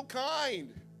how he's so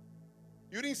kind.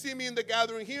 You didn't see me in the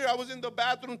gathering here. I was in the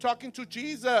bathroom talking to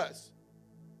Jesus.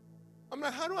 I'm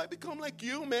like, how do I become like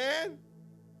you, man?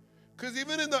 Because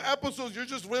even in the episodes, you're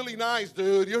just really nice,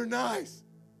 dude. You're nice.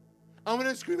 I'm going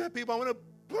to scream at people. I'm going to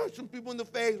punch some people in the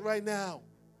face right now.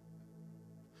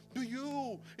 Do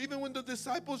you? Even when the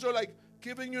disciples are like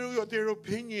giving you their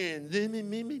opinion,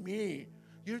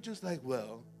 you're just like,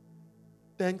 well,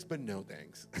 thanks, but no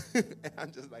thanks. And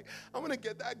I'm just like, I'm going to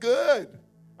get that good.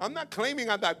 I'm not claiming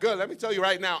I'm that good. Let me tell you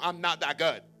right now, I'm not that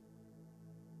good.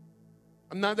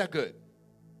 I'm not that good.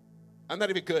 I'm not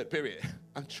even good, period.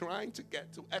 I'm trying to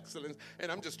get to excellence,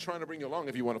 and I'm just trying to bring you along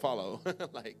if you want to follow.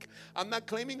 Like, I'm not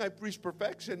claiming I preach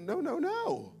perfection.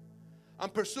 No. I'm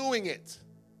pursuing it.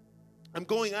 I'm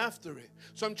going after it.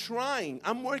 So I'm trying.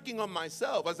 I'm working on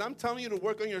myself. As I'm telling you to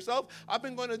work on yourself, I've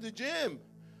been going to the gym.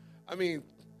 I mean,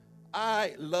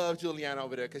 I love Juliana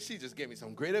over there because she just gave me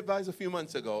some great advice a few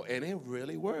months ago, and it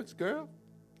really works, girl.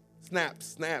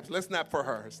 Snaps. Let's snap for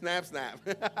her. Snap.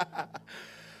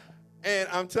 And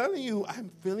I'm telling you, I'm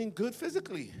feeling good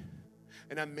physically.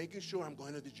 And I'm making sure I'm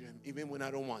going to the gym even when I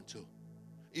don't want to.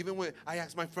 Even when I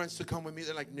ask my friends to come with me,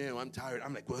 they're like, no, I'm tired.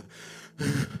 I'm like, well,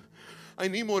 I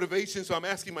need motivation, so I'm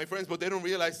asking my friends, but they don't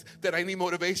realize that I need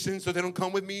motivation, so they don't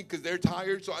come with me because they're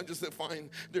tired. So I'm just like, fine,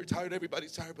 they're tired,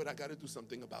 everybody's tired, but I got to do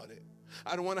something about it.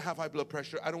 I don't want to have high blood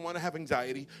pressure. I don't want to have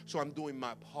anxiety, so I'm doing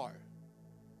my part.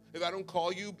 If I don't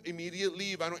call you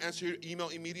immediately, if I don't answer your email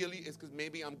immediately, it's because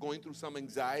maybe I'm going through some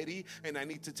anxiety and I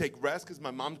need to take rest because my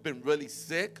mom's been really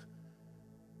sick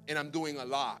and I'm doing a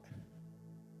lot.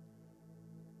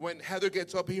 When Heather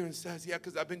gets up here and says, yeah,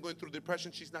 because I've been going through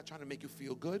depression, she's not trying to make you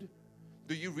feel good.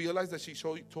 Do you realize that she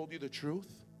told you the truth?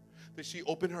 That she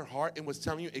opened her heart and was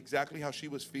telling you exactly how she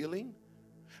was feeling?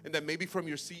 And that maybe from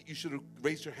your seat you should have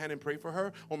raised your hand and prayed for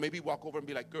her, or maybe walk over and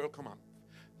be like, girl, come on.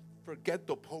 Forget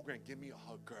the program. Give me a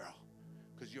hug, girl,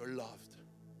 because you're loved.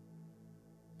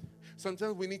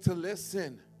 Sometimes we need to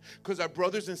listen because our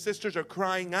brothers and sisters are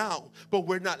crying out, but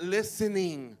we're not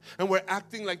listening. And we're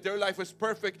acting like their life is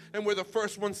perfect, and we're the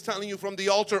first ones telling you from the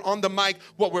altar on the mic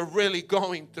what we're really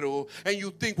going through. And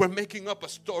you think we're making up a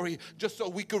story just so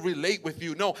we could relate with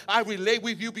you. No, I relate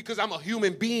with you because I'm a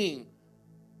human being.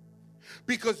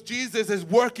 Because Jesus is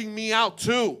working me out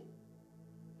too.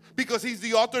 Because he's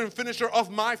the author and finisher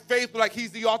of my faith, like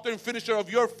he's the author and finisher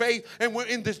of your faith, and we're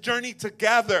in this journey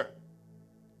together.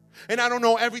 And I don't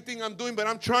know everything I'm doing, but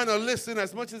I'm trying to listen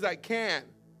as much as I can.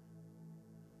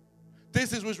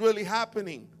 This is what's really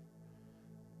happening.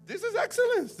 This is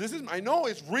excellence. I know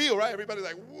it's real, right? Everybody's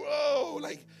like, whoa,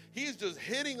 like he's just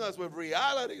hitting us with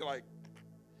reality, like,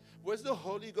 where's the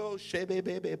Holy Ghost? She,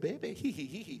 baby,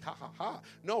 he, ha, ha, ha.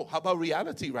 No, how about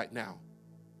reality right now?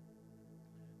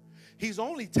 He's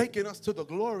only taking us to the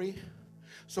glory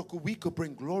so we could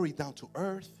bring glory down to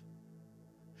earth.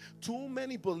 Too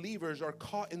many believers are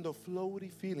caught in the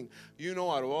floaty feeling. You know,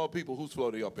 out of all people, who's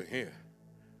floaty up in here?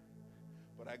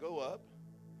 But I go up,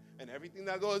 and everything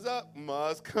that goes up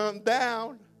must come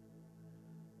down.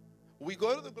 We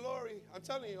go to the glory. I'm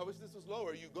telling you, I wish this was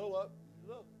lower. You go up,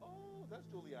 look, oh, that's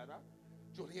Juliana.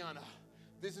 Juliana,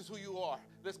 this is who you are.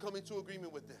 Let's come into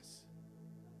agreement with this.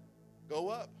 Go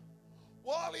up.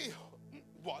 Wally,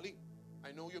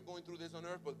 I know you're going through this on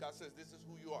earth, but God says this is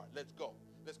who you are. Let's go.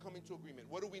 Let's come into agreement.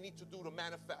 What do we need to do to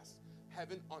manifest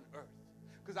heaven on earth?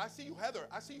 Because I see you, Heather.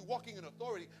 I see you walking in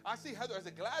authority. I see Heather as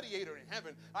a gladiator in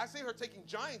heaven. I see her taking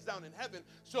giants down in heaven.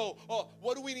 So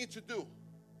what do we need to do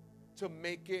to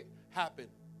make it happen?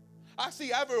 I see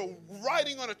Heather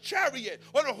riding on a chariot,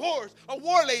 on a horse, a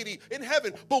war lady in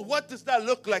heaven. But what does that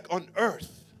look like on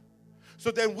earth? So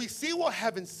then we see what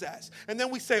heaven says. And then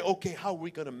we say, okay, how are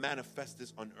we going to manifest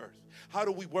this on earth? How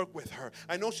do we work with her?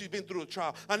 I know she's been through a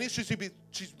trial. I know she's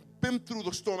been through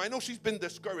the storm. I know she's been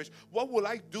discouraged. What will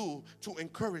I do to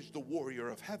encourage the warrior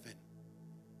of heaven?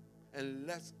 And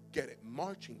let's get it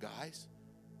marching, guys.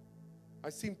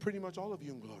 I've seen pretty much all of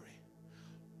you in glory.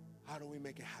 How do we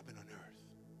make it happen on earth?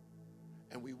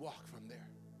 And we walk from there.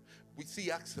 We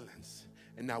see excellence,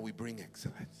 and now we bring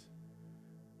excellence.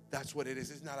 That's what it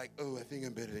is. It's not like, oh, I think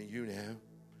I'm better than you now.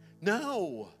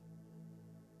 No.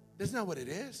 That's not what it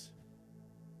is.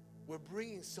 We're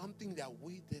bringing something that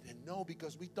we didn't know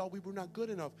because we thought we were not good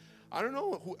enough. I don't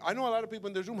know. I know a lot of people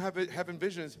in this room have heaven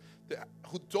visions.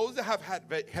 Those that have had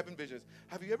heaven visions,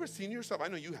 have you ever seen yourself? I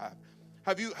know you have.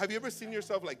 Have you ever seen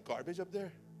yourself like garbage up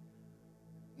there?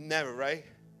 Never, right?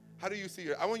 How do you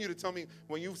see I want you to tell me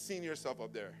when you've seen yourself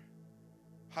up there.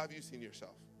 How have you seen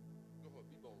yourself?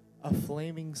 A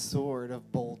flaming sword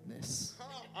of boldness. Come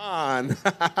on.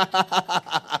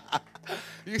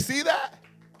 You see that?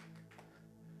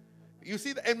 You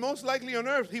see that? And most likely on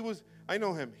earth, I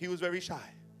know him, he was very shy.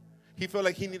 He felt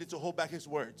like he needed to hold back his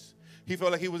words. He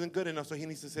felt like he wasn't good enough, so he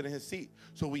needs to sit in his seat.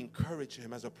 So we encourage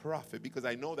him as a prophet, because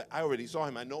I know that I already saw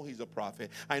him. I know he's a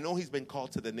prophet. I know he's been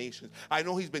called to the nations. I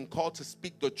know he's been called to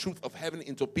speak the truth of heaven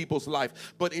into people's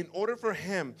life. But in order for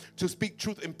him to speak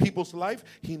truth in people's life,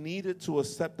 he needed to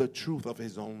accept the truth of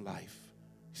his own life.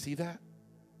 See that?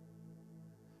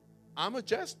 I'm a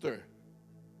jester.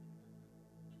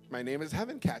 My name is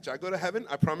Heaven Catcher. I go to heaven.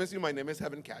 I promise you my name is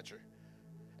Heaven Catcher.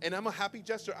 And I'm a happy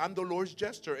jester. I'm the Lord's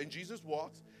jester. And Jesus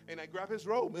walks, and I grab his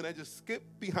robe, and I just skip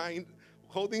behind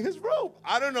holding his robe.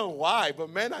 I don't know why, but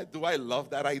man, I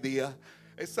love that idea.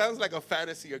 It sounds like a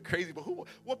fantasy or crazy, but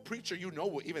what preacher you know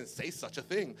will even say such a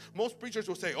thing? Most preachers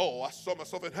will say, oh, I saw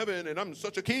myself in heaven, and I'm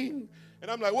such a king. And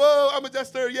I'm like, whoa, I'm a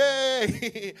jester,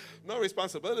 yay. No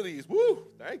responsibilities. Woo,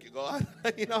 thank you, God.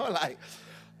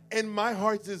 And my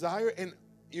heart's desire, and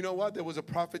you know what? There was a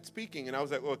prophet speaking, and I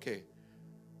was like, okay,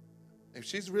 if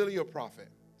she's really a prophet,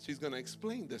 she's going to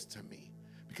explain this to me.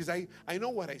 Because I know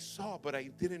what I saw, but I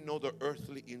didn't know the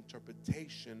earthly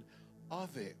interpretation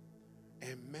of it.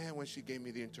 And man, when she gave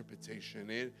me the interpretation,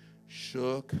 it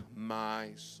shook my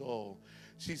soul.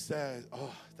 She said,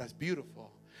 oh, that's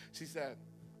beautiful. She said,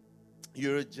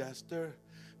 you're a jester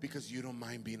because you don't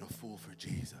mind being a fool for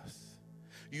Jesus.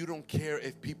 You don't care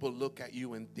if people look at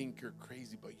you and think you're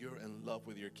crazy, but you're in love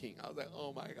with your king. I was like,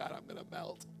 oh my God, I'm going to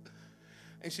melt.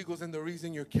 And she goes, and the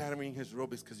reason you're carrying his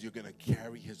robe is because you're going to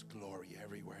carry his glory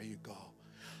everywhere you go.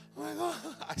 I'm like,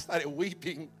 oh, I started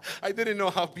weeping. I didn't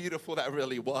know how beautiful that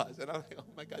really was. And I'm like, oh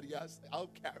my God, yes, I'll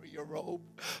carry your robe.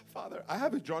 Father, I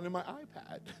have it drawn in my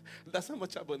iPad. That's how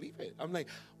much I believe it. I'm like,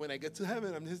 when I get to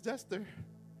heaven, I'm his jester.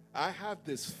 I have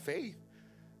this faith.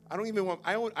 I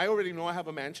already know I have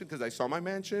a mansion because I saw my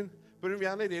mansion. But in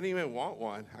reality, I didn't even want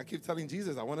one. I keep telling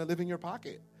Jesus, I want to live in your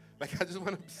pocket. Like, I just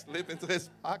want to slip into his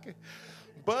pocket.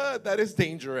 But that is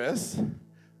dangerous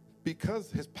because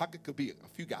his pocket could be a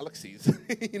few galaxies.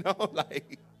 He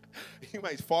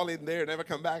might fall in there and never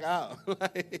come back out.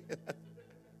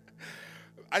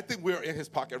 I think we're in his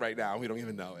pocket right now. We don't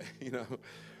even know it,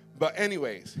 But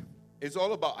anyways, it's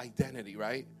all about identity,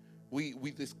 right?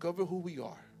 We discover who we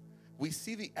are. We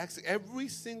see every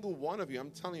single one of you.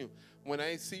 I'm telling you, when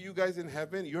I see you guys in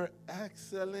heaven, you're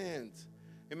excellent.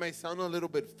 It might sound a little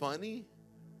bit funny,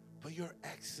 but you're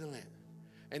excellent.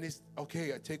 And it's,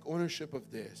 okay, I take ownership of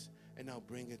this, and I'll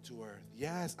bring it to earth.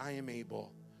 Yes, I am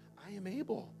able. I am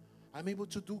able. I'm able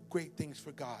to do great things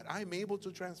for God. I'm able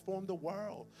to transform the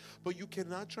world. But you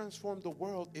cannot transform the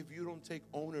world if you don't take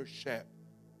ownership.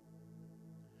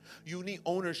 You need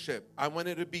ownership. I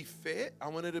wanted to be fit. I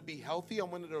wanted to be healthy. I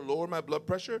wanted to lower my blood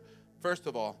pressure. First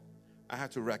of all, I had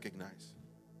to recognize.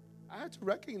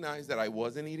 That I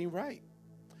wasn't eating right.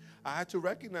 I had to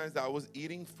recognize that I was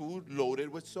eating food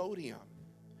loaded with sodium.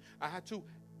 I had to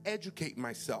educate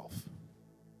myself.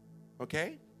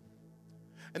 Okay?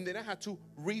 And then I had to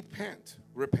repent.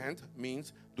 Repent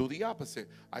means do the opposite.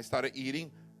 I started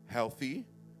eating healthy.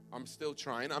 I'm still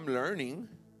trying. I'm learning.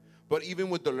 But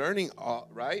even with the learning,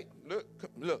 right?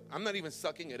 Look, I'm not even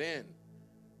sucking it in.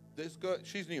 This girl,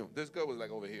 she's new. This girl was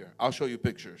like over here. I'll show you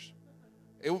pictures.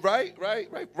 Right,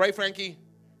 Frankie?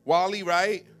 Wally,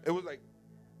 right? It was like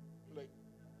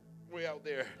way out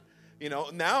there.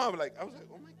 Now I was like, oh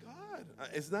my God.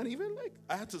 It's not even like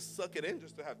I had to suck it in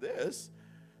just to have this.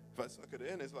 If I suck it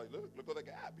in, it's like, look at the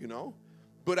gap,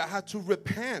 But I had to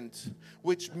repent,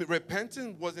 which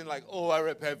repentance wasn't like, oh, I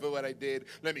repent for what I did.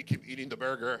 Let me keep eating the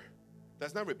burger.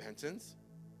 That's not repentance.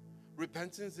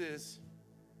 Repentance is,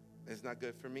 it's not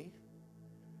good for me.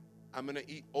 I'm going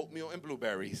to eat oatmeal and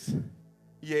blueberries.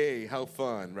 Yay, how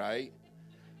fun, right?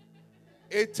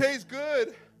 It tastes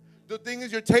good. The thing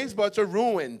is, your taste buds are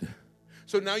ruined.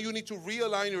 So now you need to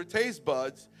realign your taste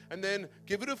buds and then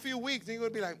give it a few weeks. And you're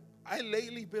going to be like, I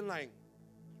lately been like,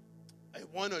 I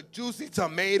want a juicy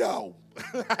tomato.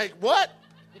 Like, what?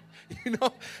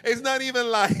 It's not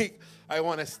even like, I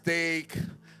want a steak.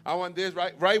 I want this,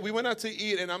 right? We went out to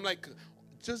eat, and I'm like,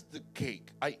 just the cake.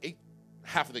 I ate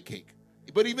half of the cake.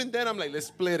 But even then, I'm like, let's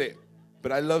split it.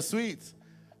 But I love sweets.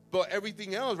 But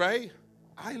everything else, right?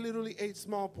 I literally ate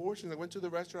small portions. I went to the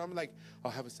restaurant. I'm like,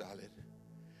 I'll have a salad.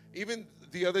 Even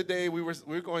the other day, we were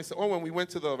going, when we went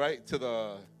to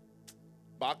the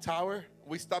Bach Tower,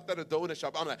 we stopped at a donut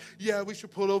shop. I'm like, yeah, we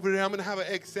should pull over there. I'm going to have an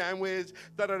egg sandwich,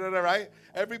 right?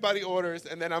 Everybody orders,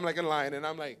 and then I'm like in line, and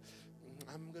I'm like,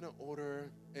 I'm going to order.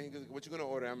 And he goes, what you going to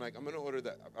order? I'm like, I'm going to order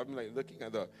that. I'm like looking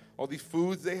at all these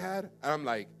foods they had, and I'm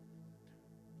like,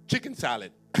 chicken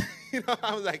salad.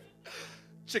 I was like,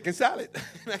 chicken salad.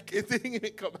 Like, it didn't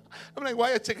even come out. I'm like,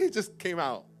 why a chicken? It just came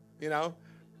out, you know?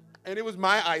 And it was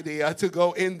my idea to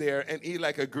go in there and eat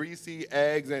like a greasy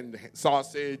eggs and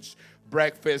sausage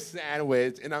breakfast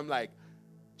sandwich. And I'm like,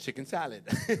 chicken salad.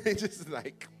 It's just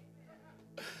like,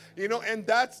 you know, and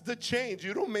that's the change.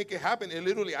 You don't make it happen. It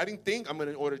literally, I didn't think I'm going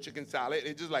to order chicken salad.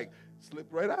 It just like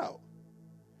slipped right out.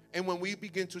 And when we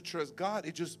begin to trust God,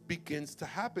 it just begins to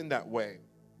happen that way,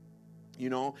 you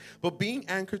know. But being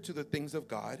anchored to the things of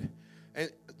God, and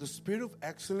the spirit of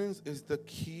excellence is the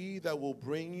key that will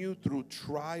bring you through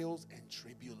trials and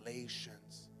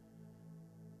tribulations.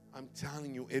 I'm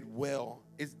telling you, it will.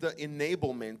 It's the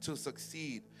enablement to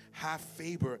succeed, have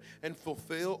favor, and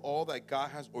fulfill all that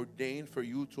God has ordained for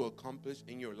you to accomplish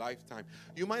in your lifetime.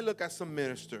 You might look at some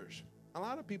ministers. A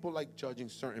lot of people like judging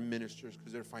certain ministers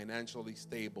because they're financially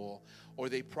stable or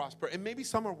they prosper. And maybe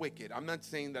some are wicked. I'm not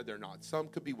saying that they're not. Some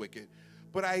could be wicked.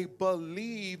 But I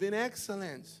believe in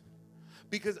excellence,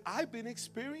 because I've been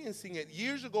experiencing it.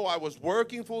 Years ago, I was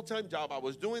working full-time job. I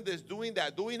was doing this, doing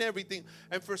that, doing everything.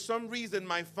 And for some reason,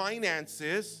 my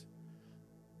finances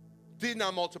did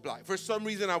not multiply. For some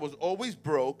reason, I was always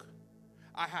broke.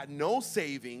 I had no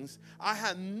savings. I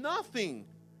had nothing.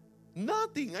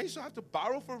 Nothing. I used to have to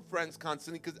borrow from friends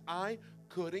constantly because I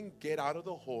couldn't get out of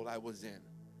the hole I was in.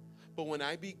 But when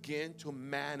I began to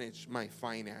manage my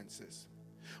finances,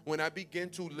 when I began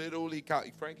to literally,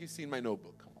 Frankie's seen my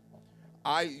notebook.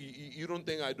 You don't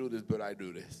think I do this, but I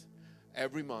do this.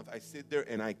 Every month I sit there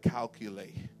and I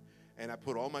calculate and I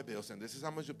put all my bills in. This is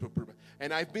how much you put.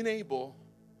 And I've been able,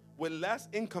 with less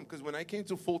income, because when I came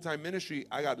to full-time ministry,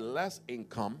 I got less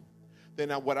income than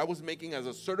what I was making as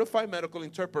a certified medical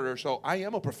interpreter. So I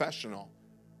am a professional.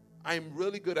 I'm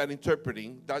really good at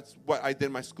interpreting. That's what I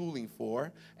did my schooling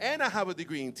for. And I have a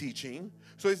degree in teaching.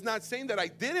 So it's not saying that I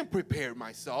didn't prepare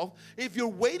myself. If you're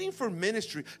waiting for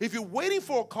ministry, if you're waiting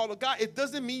for a call of God, it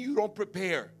doesn't mean you don't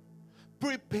prepare.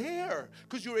 Prepare,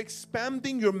 because you're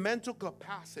expanding your mental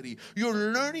capacity. You're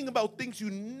learning about things you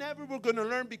never were going to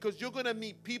learn, because you're going to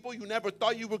meet people you never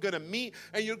thought you were going to meet,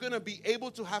 and you're going to be able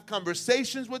to have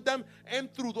conversations with them.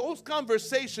 And through those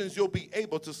conversations, you'll be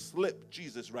able to slip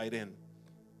Jesus right in.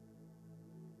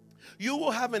 You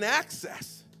will have an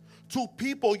access to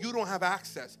people you don't have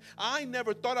access. I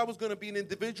never thought I was going to be an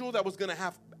individual that was going to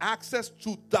have access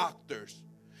to doctors.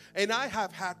 And I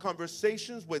have had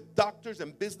conversations with doctors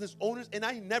and business owners, and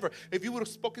I never, if you would have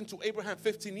spoken to Abraham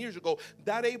 15 years ago,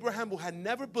 that Abraham who had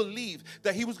never believed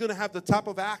that he was going to have the type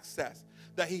of access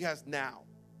that he has now.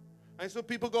 And so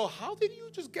people go, how did you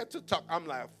just get to talk? I'm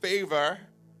like, favor.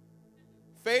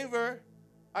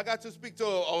 I got to speak to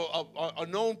a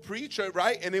known preacher,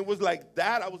 right? And it was like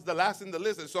that. I was the last in the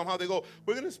list. And somehow they go,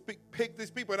 we're going to pick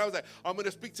these people. And I was like, I'm going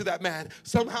to speak to that man.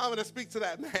 Somehow I'm going to speak to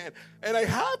that man. And it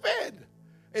happened.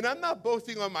 And I'm not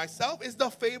boasting on myself. It's the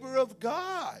favor of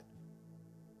God.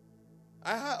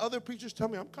 I had other preachers tell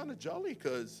me I'm kind of jolly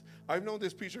because I've known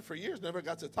this preacher for years, never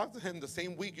got to talk to him. The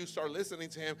same week you start listening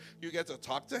to him, you get to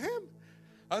talk to him.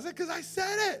 I was like, because I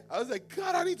said it. I was like,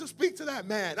 God, I need to speak to that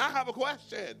man. I have a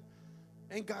question.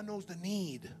 And God knows the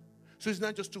need. So it's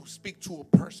not just to speak to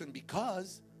a person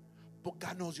but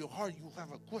God knows your heart. You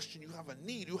have a question, you have a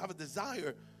need, you have a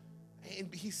desire.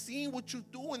 And he's seeing what you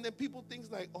do, and then people think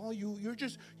like, oh, you're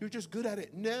just good at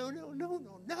it.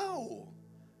 No.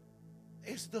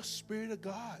 It's the Spirit of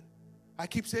God. I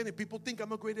keep saying it. People think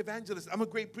I'm a great evangelist. I'm a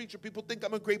great preacher. People think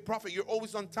I'm a great prophet. You're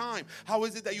always on time. How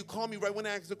is it that you call me right when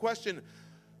I ask the question?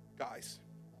 Guys,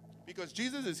 because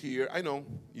Jesus is here. I know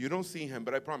you don't see him,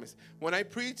 but I promise. When I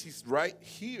preach, he's right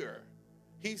here.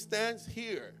 He stands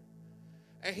here.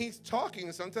 And he's talking,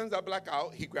 and sometimes I black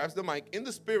out. He grabs the mic. In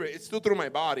the spirit, it's still through my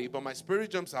body, but my spirit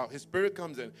jumps out. His spirit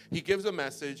comes in. He gives a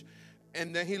message,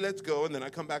 and then he lets go, and then I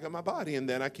come back in my body, and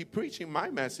then I keep preaching my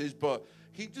message, but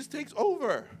he just takes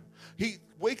over. He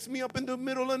wakes me up in the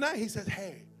middle of the night. He says,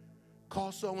 hey,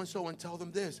 call so-and-so and tell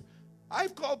them this.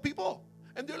 I've called people,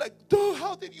 and they're like, dude,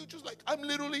 how did you just I'm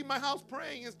literally in my house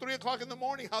praying. It's 3 o'clock in the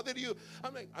morning. How did you?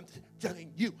 I'm like, I'm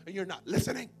telling you, and you're not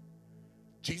listening.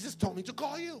 Jesus told me to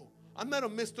call you. I'm not a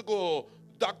mystical,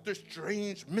 Doctor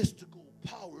Strange, mystical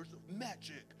powers of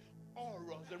magic,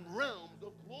 auras and realms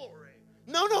of glory.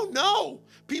 No.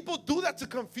 People do that to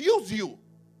confuse you.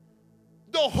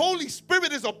 The Holy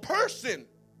Spirit is a person.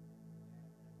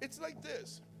 It's like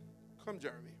this. Come,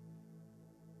 Jeremy.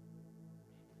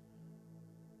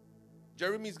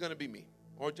 Jeremy's going to be me.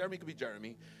 Or Jeremy could be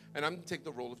Jeremy. And I'm going to take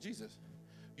the role of Jesus.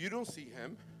 You don't see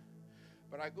him,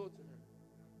 but I go to him.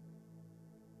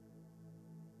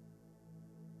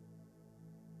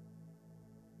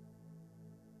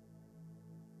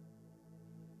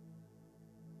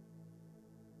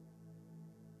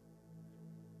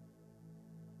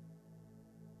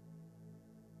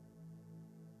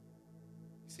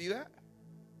 see that?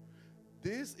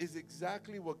 This is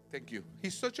exactly what, thank you.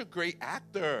 He's such a great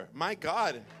actor. My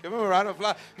God. Give him a round of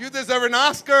applause. You deserve an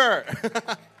Oscar.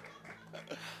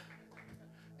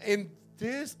 And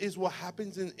this is what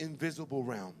happens in invisible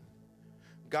realm.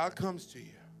 God comes to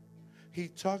you. He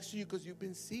talks to you because you've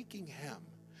been seeking him.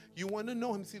 You want to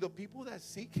know him. See, the people that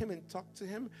seek him and talk to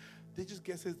him, they just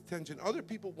get his attention. Other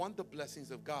people want the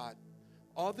blessings of God.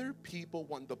 Other people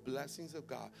want the blessings of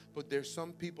God. But there's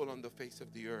some people on the face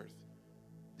of the earth,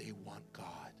 they want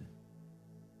God.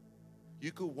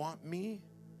 You could want me,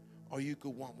 or you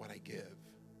could want what I give.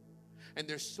 And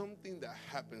there's something that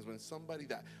happens when somebody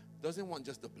that doesn't want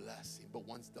just the blessing, but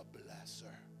wants the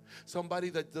blesser. Somebody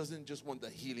that doesn't just want the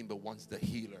healing, but wants the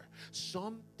healer.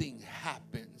 Something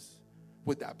happens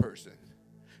with that person.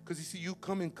 Because you see, you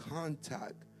come in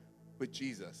contact with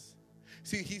Jesus.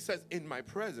 See, he says, in my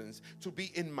presence. To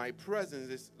be in my presence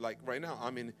is like right now,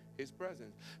 I'm in his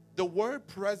presence. The word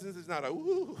presence is not a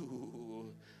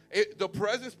ooh. The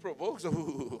presence provokes a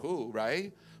ooh,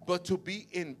 right? But to be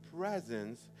in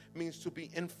presence means to be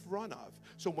in front of.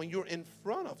 So when you're in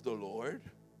front of the Lord,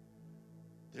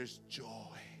 there's joy.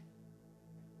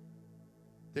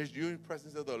 There's you in the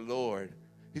presence of the Lord.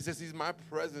 He says, he's my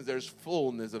presence. There's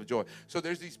fullness of joy. So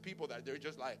there's these people that they're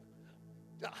just like,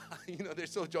 they're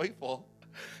so joyful.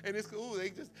 And it's cool.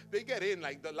 They get in,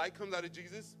 like the light comes out of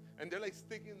Jesus, and they're like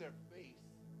sticking their face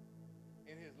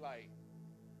in his light.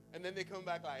 And then they come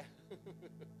back like,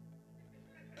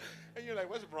 and you're like,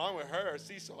 what's wrong with her?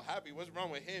 She's so happy. What's wrong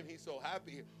with him? He's so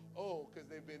happy. Oh, because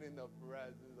they've been in the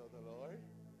presence of the Lord.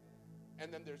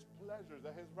 And then there's pleasures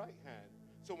at his right hand.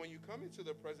 So when you come into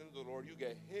the presence of the Lord, you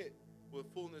get hit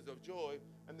with fullness of joy.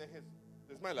 And then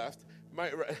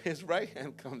his right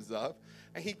hand comes up,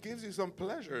 and he gives you some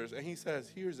pleasures. And he says,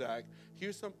 here, Zach,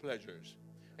 here's some pleasures.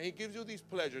 And he gives you these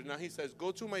pleasures. Now he says,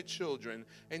 go to my children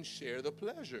and share the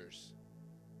pleasures.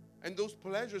 And those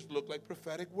pleasures look like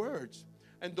prophetic words.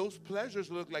 And those pleasures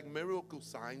look like miracle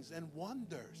signs and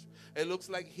wonders. It looks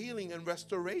like healing and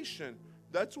restoration.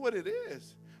 That's what it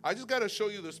is. I just got to show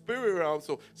you the spirit realm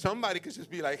so somebody could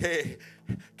just be like, hey,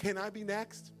 can I be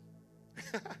next?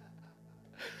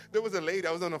 There was a lady,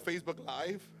 I was on a Facebook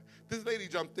Live. This lady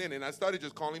jumped in, and I started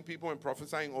just calling people and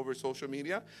prophesying over social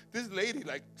media. This lady,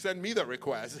 sent me the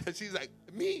request. She's like,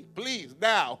 me, please,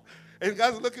 now. And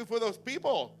God's looking for those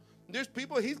people. There's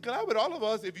people, he's glad with all of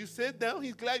us. If you sit down,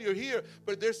 he's glad you're here.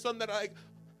 But there's some that are like,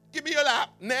 give me your lap,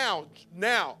 now.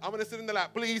 I'm going to sit in the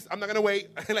lap, please. I'm not going to wait.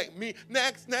 Like, me,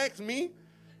 next, me.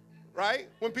 Right?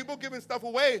 When people giving stuff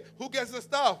away, who gets the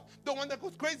stuff? The one that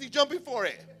goes crazy jumping for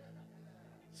it.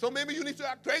 So maybe you need to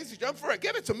act crazy, jump for it.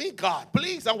 Give it to me, God.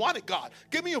 Please, I want it, God.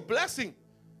 Give me your blessing.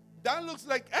 That looks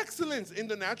like excellence. In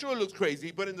the natural, it looks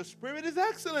crazy, but in the spirit is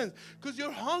excellence because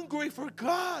you're hungry for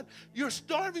God. You're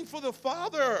starving for the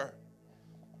Father.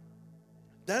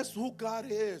 That's who God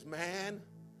is, man.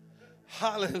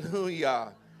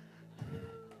 Hallelujah.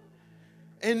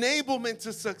 Enablement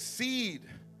to succeed.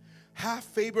 Have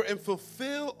favor and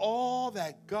fulfill all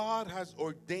that God has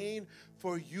ordained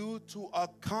for you to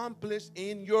accomplish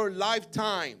in your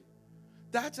lifetime.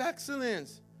 That's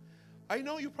excellence. I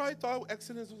know you probably thought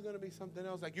excellence was going to be something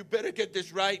else. Like, you better get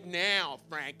this right now,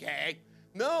 Frankie.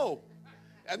 No,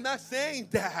 I'm not saying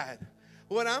that.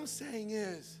 What I'm saying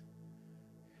is,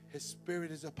 his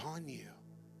spirit is upon you.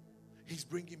 He's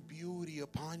bringing beauty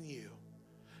upon you.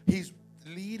 He's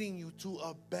leading you to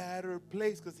a better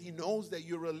place because he knows that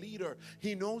you're a leader.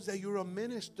 He knows that you're a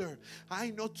minister. I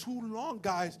know too long,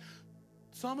 guys.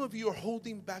 Some of you are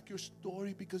holding back your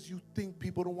story because you think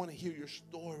people don't want to hear your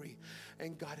story.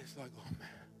 And God is like, oh, man.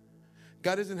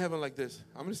 God is in heaven like this.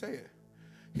 I'm going to say it.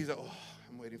 He's like, oh,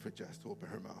 I'm waiting for Jess to open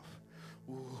her mouth.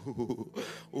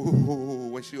 Ooh,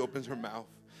 when she opens her mouth.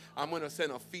 I'm going to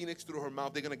send a phoenix through her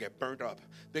mouth. They're going to get burnt up.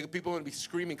 People are going to be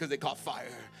screaming because they caught fire.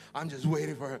 I'm just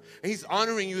waiting for her. And he's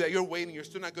honoring you that you're waiting. You're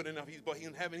still not good enough. But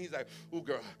in heaven, he's like, ooh,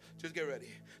 girl, just get ready.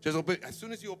 Just open. As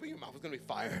soon as you open your mouth, it's going to be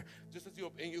fire. Just as you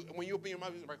open, when you open your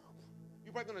mouth, he's like,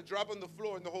 you're probably going to drop on the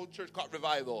floor and the whole church caught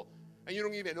revival. And you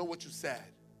don't even know what you said.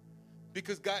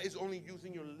 Because God is only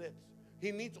using your lips.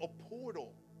 He needs a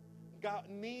portal. God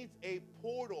needs a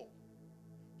portal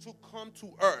to come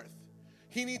to earth.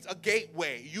 He needs a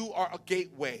gateway. You are a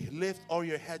gateway. Lift all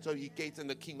your heads, all ye gates, and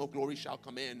the King of glory shall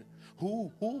come in.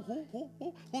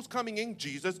 Who's coming in?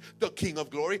 Jesus, the King of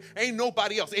glory. Ain't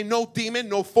nobody else. Ain't no demon,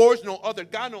 no force, no other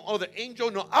God, no other angel,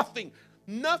 no nothing.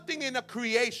 Nothing in the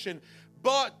creation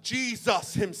but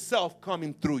Jesus himself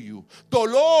coming through you. The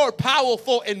Lord,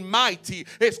 powerful and mighty,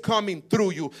 is coming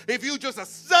through you. If you just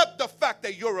accept the fact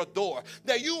that you're a door,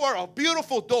 that you are a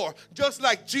beautiful door, just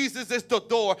like Jesus is the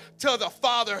door to the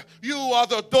Father, you are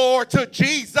the door to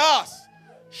Jesus.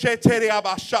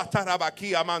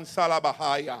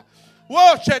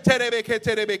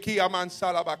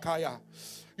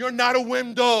 You're not a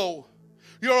window.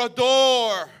 You're a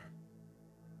door.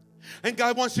 And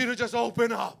God wants you to just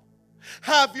open up.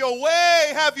 Have your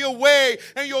way,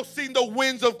 and you'll see the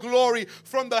winds of glory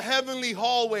from the heavenly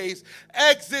hallways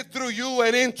exit through you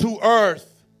and into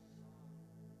earth.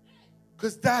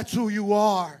 Because that's who you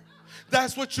are.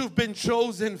 That's what you've been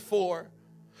chosen for.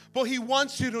 But he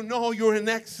wants you to know you're an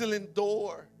excellent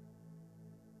door.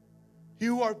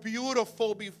 You are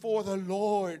beautiful before the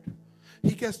Lord.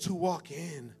 He gets to walk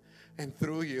in and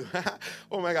through you.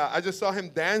 Oh my God, I just saw him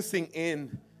dancing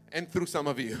in and through some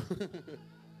of you.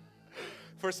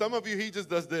 For some of you, he just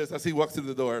does this as he walks through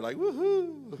the door, like,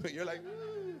 woohoo. You're like,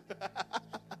 woo.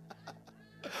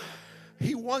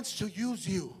 He wants to use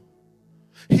you.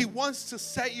 He wants to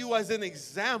set you as an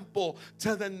example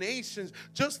to the nations,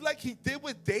 just like he did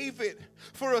with David.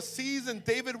 For a season,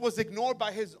 David was ignored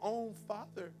by his own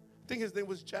father. I think his name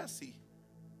was Jesse.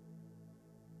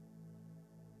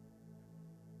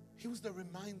 He was the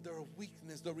reminder of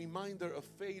weakness, the reminder of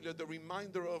failure, the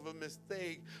reminder of a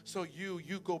mistake. So you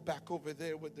go back over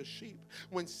there with the sheep.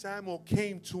 When Samuel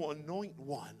came to anoint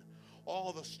one,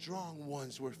 all the strong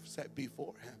ones were set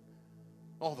before him.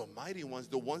 All the mighty ones,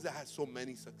 the ones that had so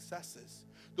many successes,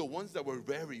 the ones that were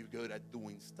very good at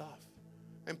doing stuff.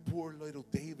 And poor little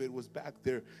David was back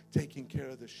there taking care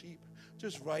of the sheep,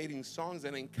 just writing songs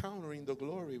and encountering the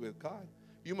glory with God.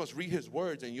 You must read his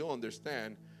words and you'll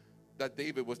understand that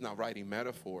David was not writing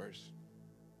metaphors.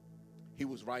 He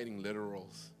was writing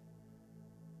literals.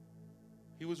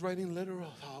 He was writing literals.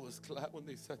 Oh, I was glad when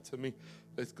they said to me,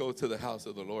 let's go to the house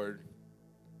of the Lord.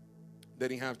 They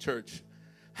didn't have church.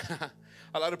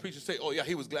 A lot of preachers say, oh yeah,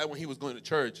 he was glad when he was going to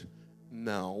church.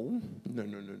 No.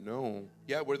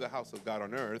 Yeah, we're the house of God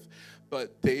on earth.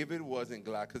 But David wasn't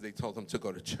glad because they told him to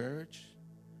go to church.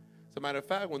 As a matter of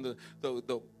fact, when the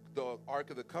Ark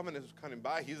of the Covenant was coming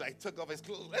by, he's like, took off his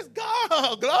clothes. Let's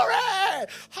go. Glory.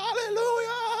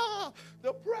 Hallelujah.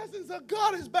 The presence of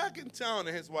God is back in town.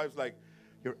 And his wife's like,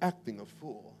 you're acting a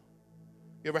fool.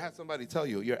 You ever had somebody tell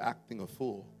you, you're acting a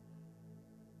fool?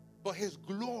 But his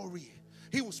glory,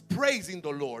 he was praising the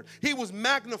Lord. He was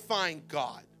magnifying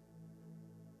God.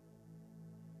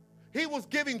 He was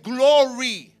giving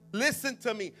glory. Listen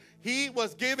to me. He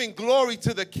was giving glory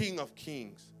to the King of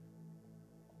Kings.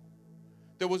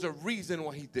 There was a reason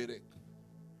why he did it.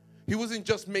 He wasn't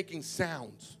just making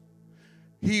sounds.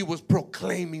 He was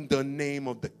proclaiming the name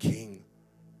of the King.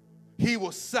 He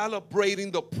was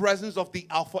celebrating the presence of the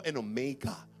Alpha and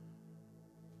Omega.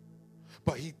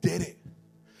 But he did it.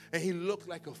 And he looked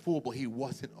like a fool, but he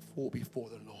wasn't a fool before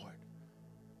the Lord.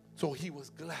 So he was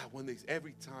glad when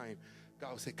every time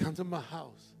God would say, come to my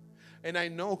house. And I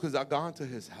know because I've gone to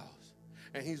his house.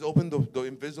 And he's opened the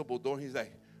invisible door. And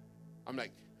I'm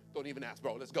like, don't even ask,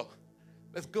 bro. Let's go.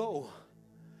 Let's go.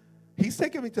 He's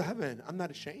taking me to heaven. I'm not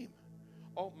ashamed.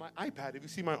 Oh, my iPad, if you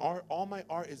see my art, all my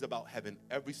art is about heaven.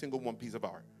 Every single one piece of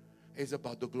art is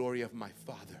about the glory of my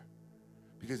Father.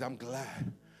 Because I'm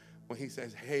glad when he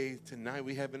says, hey, tonight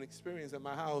we have an experience at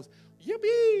my house.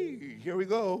 Yippee! Here we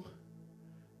go.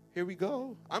 Here we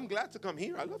go. I'm glad to come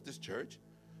here. I love this church.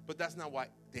 But that's not why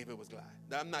David was glad.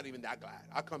 I'm not even that glad.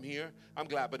 I come here. I'm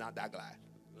glad, but not that glad.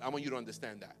 I want you to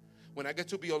understand that. When I get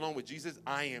to be alone with Jesus,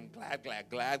 I am glad.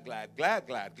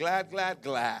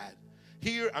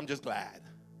 Here, I'm just glad.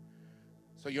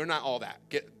 So you're not all that.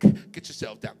 Get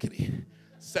yourself down, kitty.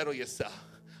 Settle yourself.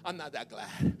 I'm not that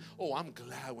glad. Oh, I'm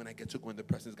glad when I get to go in the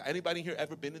presence of God. Anybody here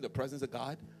ever been in the presence of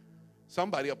God?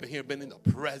 Somebody up in here been in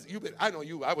the presence. I know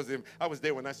you. I was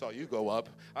there when I saw you go up.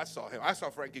 I saw him. I saw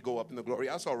Frankie go up in the glory.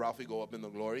 I saw Ralphie go up in the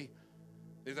glory.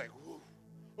 He's like,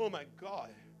 oh my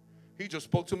God. He just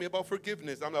spoke to me about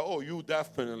forgiveness. I'm like, oh, you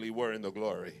definitely were in the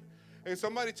glory. And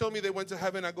somebody told me they went to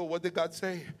heaven. I go, what did God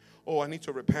say? Oh, I need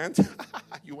to repent.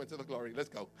 You went to the glory. Let's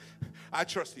go. I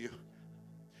trust you.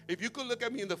 If you could look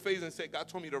at me in the face and say, God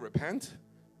told me to repent,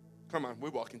 come on, we're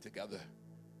walking together.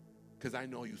 Because I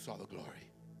know you saw the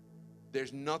glory.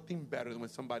 There's nothing better than when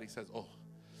somebody says, oh,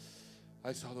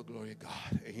 I saw the glory of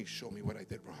God, and he showed me what I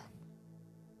did wrong.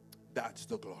 That's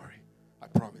the glory. I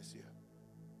promise you.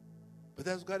 But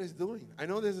that's what God is doing. I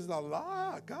know this is a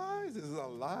lot, guys. This is a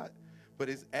lot. But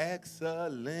it's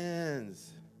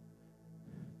excellence.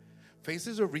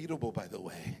 Faces are readable, by the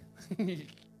way.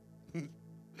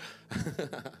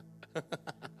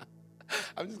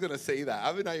 I'm just going to say that.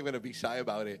 I'm not even going to be shy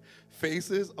about it.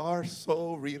 Faces are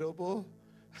so readable.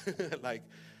 Like,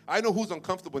 I know who's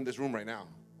uncomfortable in this room right now.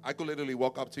 I could literally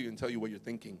walk up to you and tell you what you're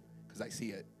thinking because I see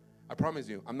it. I promise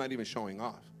you, I'm not even showing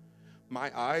off.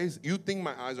 My eyes, you think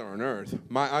my eyes are on earth.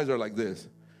 My eyes are like this.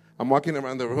 I'm walking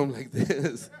around the room like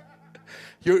this.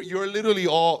 You're literally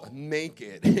all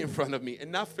naked in front of me,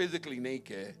 and not physically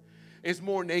naked. It's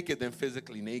more naked than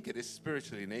physically naked. It's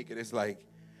spiritually naked. It's like,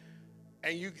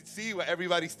 and you can see what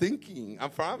everybody's thinking. I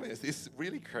promise. It's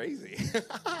really crazy.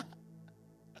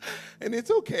 And it's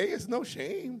okay. It's no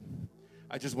shame.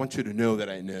 I just want you to know that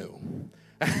I know.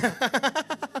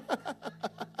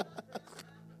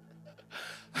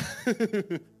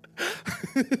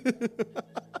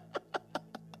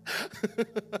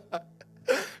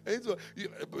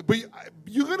 But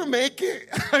you're going to make it.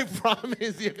 I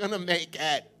promise you're going to make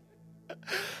it.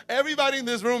 Everybody in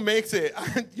this room makes it.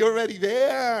 You're already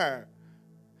there.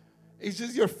 It's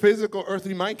just your physical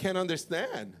earthly mind can't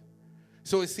understand.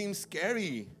 So it seems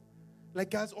scary. Like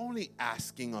God's only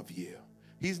asking of you.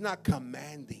 He's not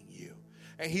commanding you.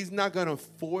 And he's not going to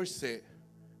force it.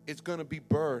 It's going to be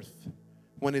birthed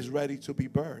when it's ready to be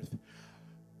birthed.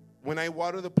 When I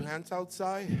water the plants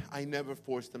outside, I never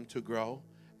force them to grow.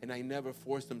 And I never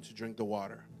force them to drink the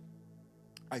water.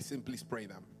 I simply spray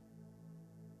them.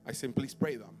 I simply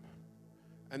spray them.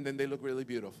 And then they look really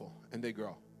beautiful. And they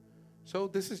grow. So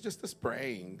this is just a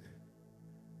spraying.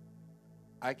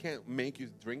 I can't make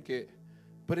you drink it.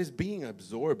 But it's being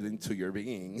absorbed into your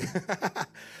being.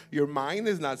 Your mind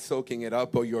is not soaking it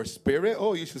up. But your spirit,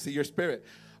 oh, you should see your spirit.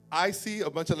 I see a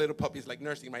bunch of little puppies like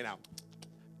nursing right now.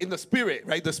 In the spirit,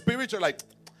 right? The spirits are like,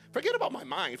 forget about my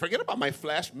mind. Forget about my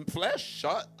flesh. Flesh,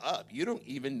 shut up. You don't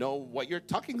even know what you're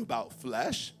talking about,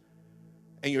 flesh.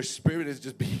 And your spirit is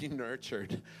just being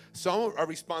nurtured. Some are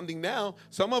responding now.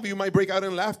 Some of you might break out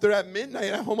in laughter at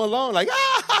midnight at home alone. Like,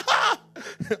 I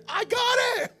got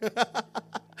it.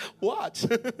 Watch.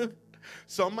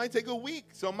 Some might take a week.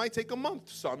 Some might take a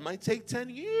month. Some might take 10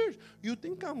 years. You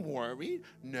think I'm worried?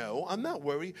 No, I'm not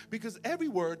worried, because every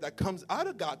word that comes out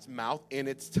of God's mouth in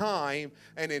its time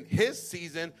and in his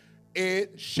season,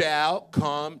 it shall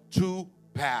come to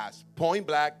pass. Point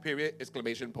blank, period,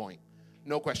 exclamation point.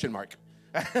 No question mark.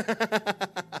 That's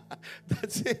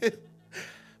it.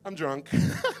 I'm drunk.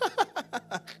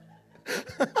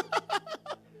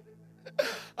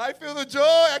 I feel the joy.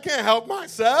 I can't help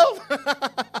myself.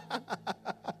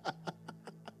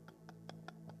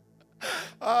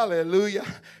 Hallelujah.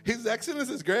 His excellence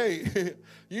is great.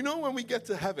 You know, when we get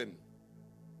to heaven,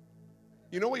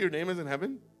 you know what your name is in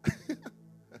heaven?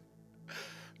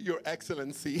 Your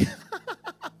Excellency.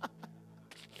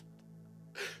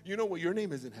 You know what your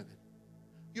name is in heaven?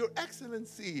 Your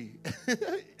Excellency.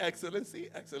 Excellency,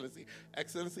 excellency,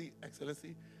 excellency,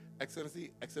 excellency, excellency,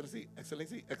 excellency,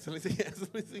 excellency, excellency,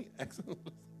 excellency, excellency.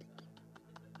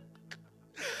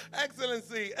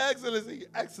 Excellency, excellency,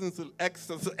 excellency,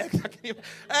 excellency,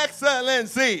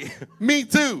 excellency. Me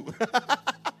too.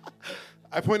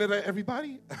 I pointed at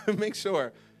everybody. Make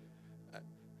sure.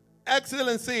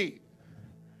 Excellency.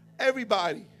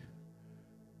 Everybody.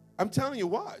 I'm telling you,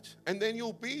 watch. And then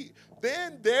you'll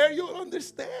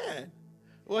understand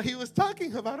what he was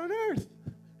talking about on earth.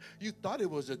 You thought it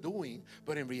was a doing,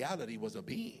 but in reality it was a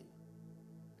being.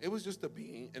 It was just a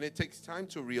being, and it takes time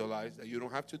to realize that you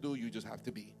don't have to do, you just have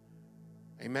to be.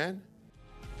 Amen?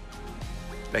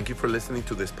 Thank you for listening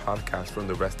to this podcast from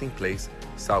the Resting Place,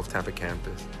 South Tampa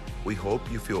campus. We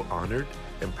hope you feel honored,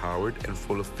 empowered, and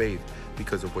full of faith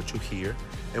because of what you hear,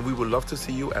 and we would love to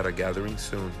see you at a gathering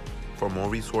soon. For more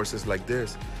resources like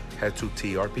this, head to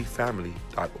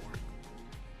trpfamily.org.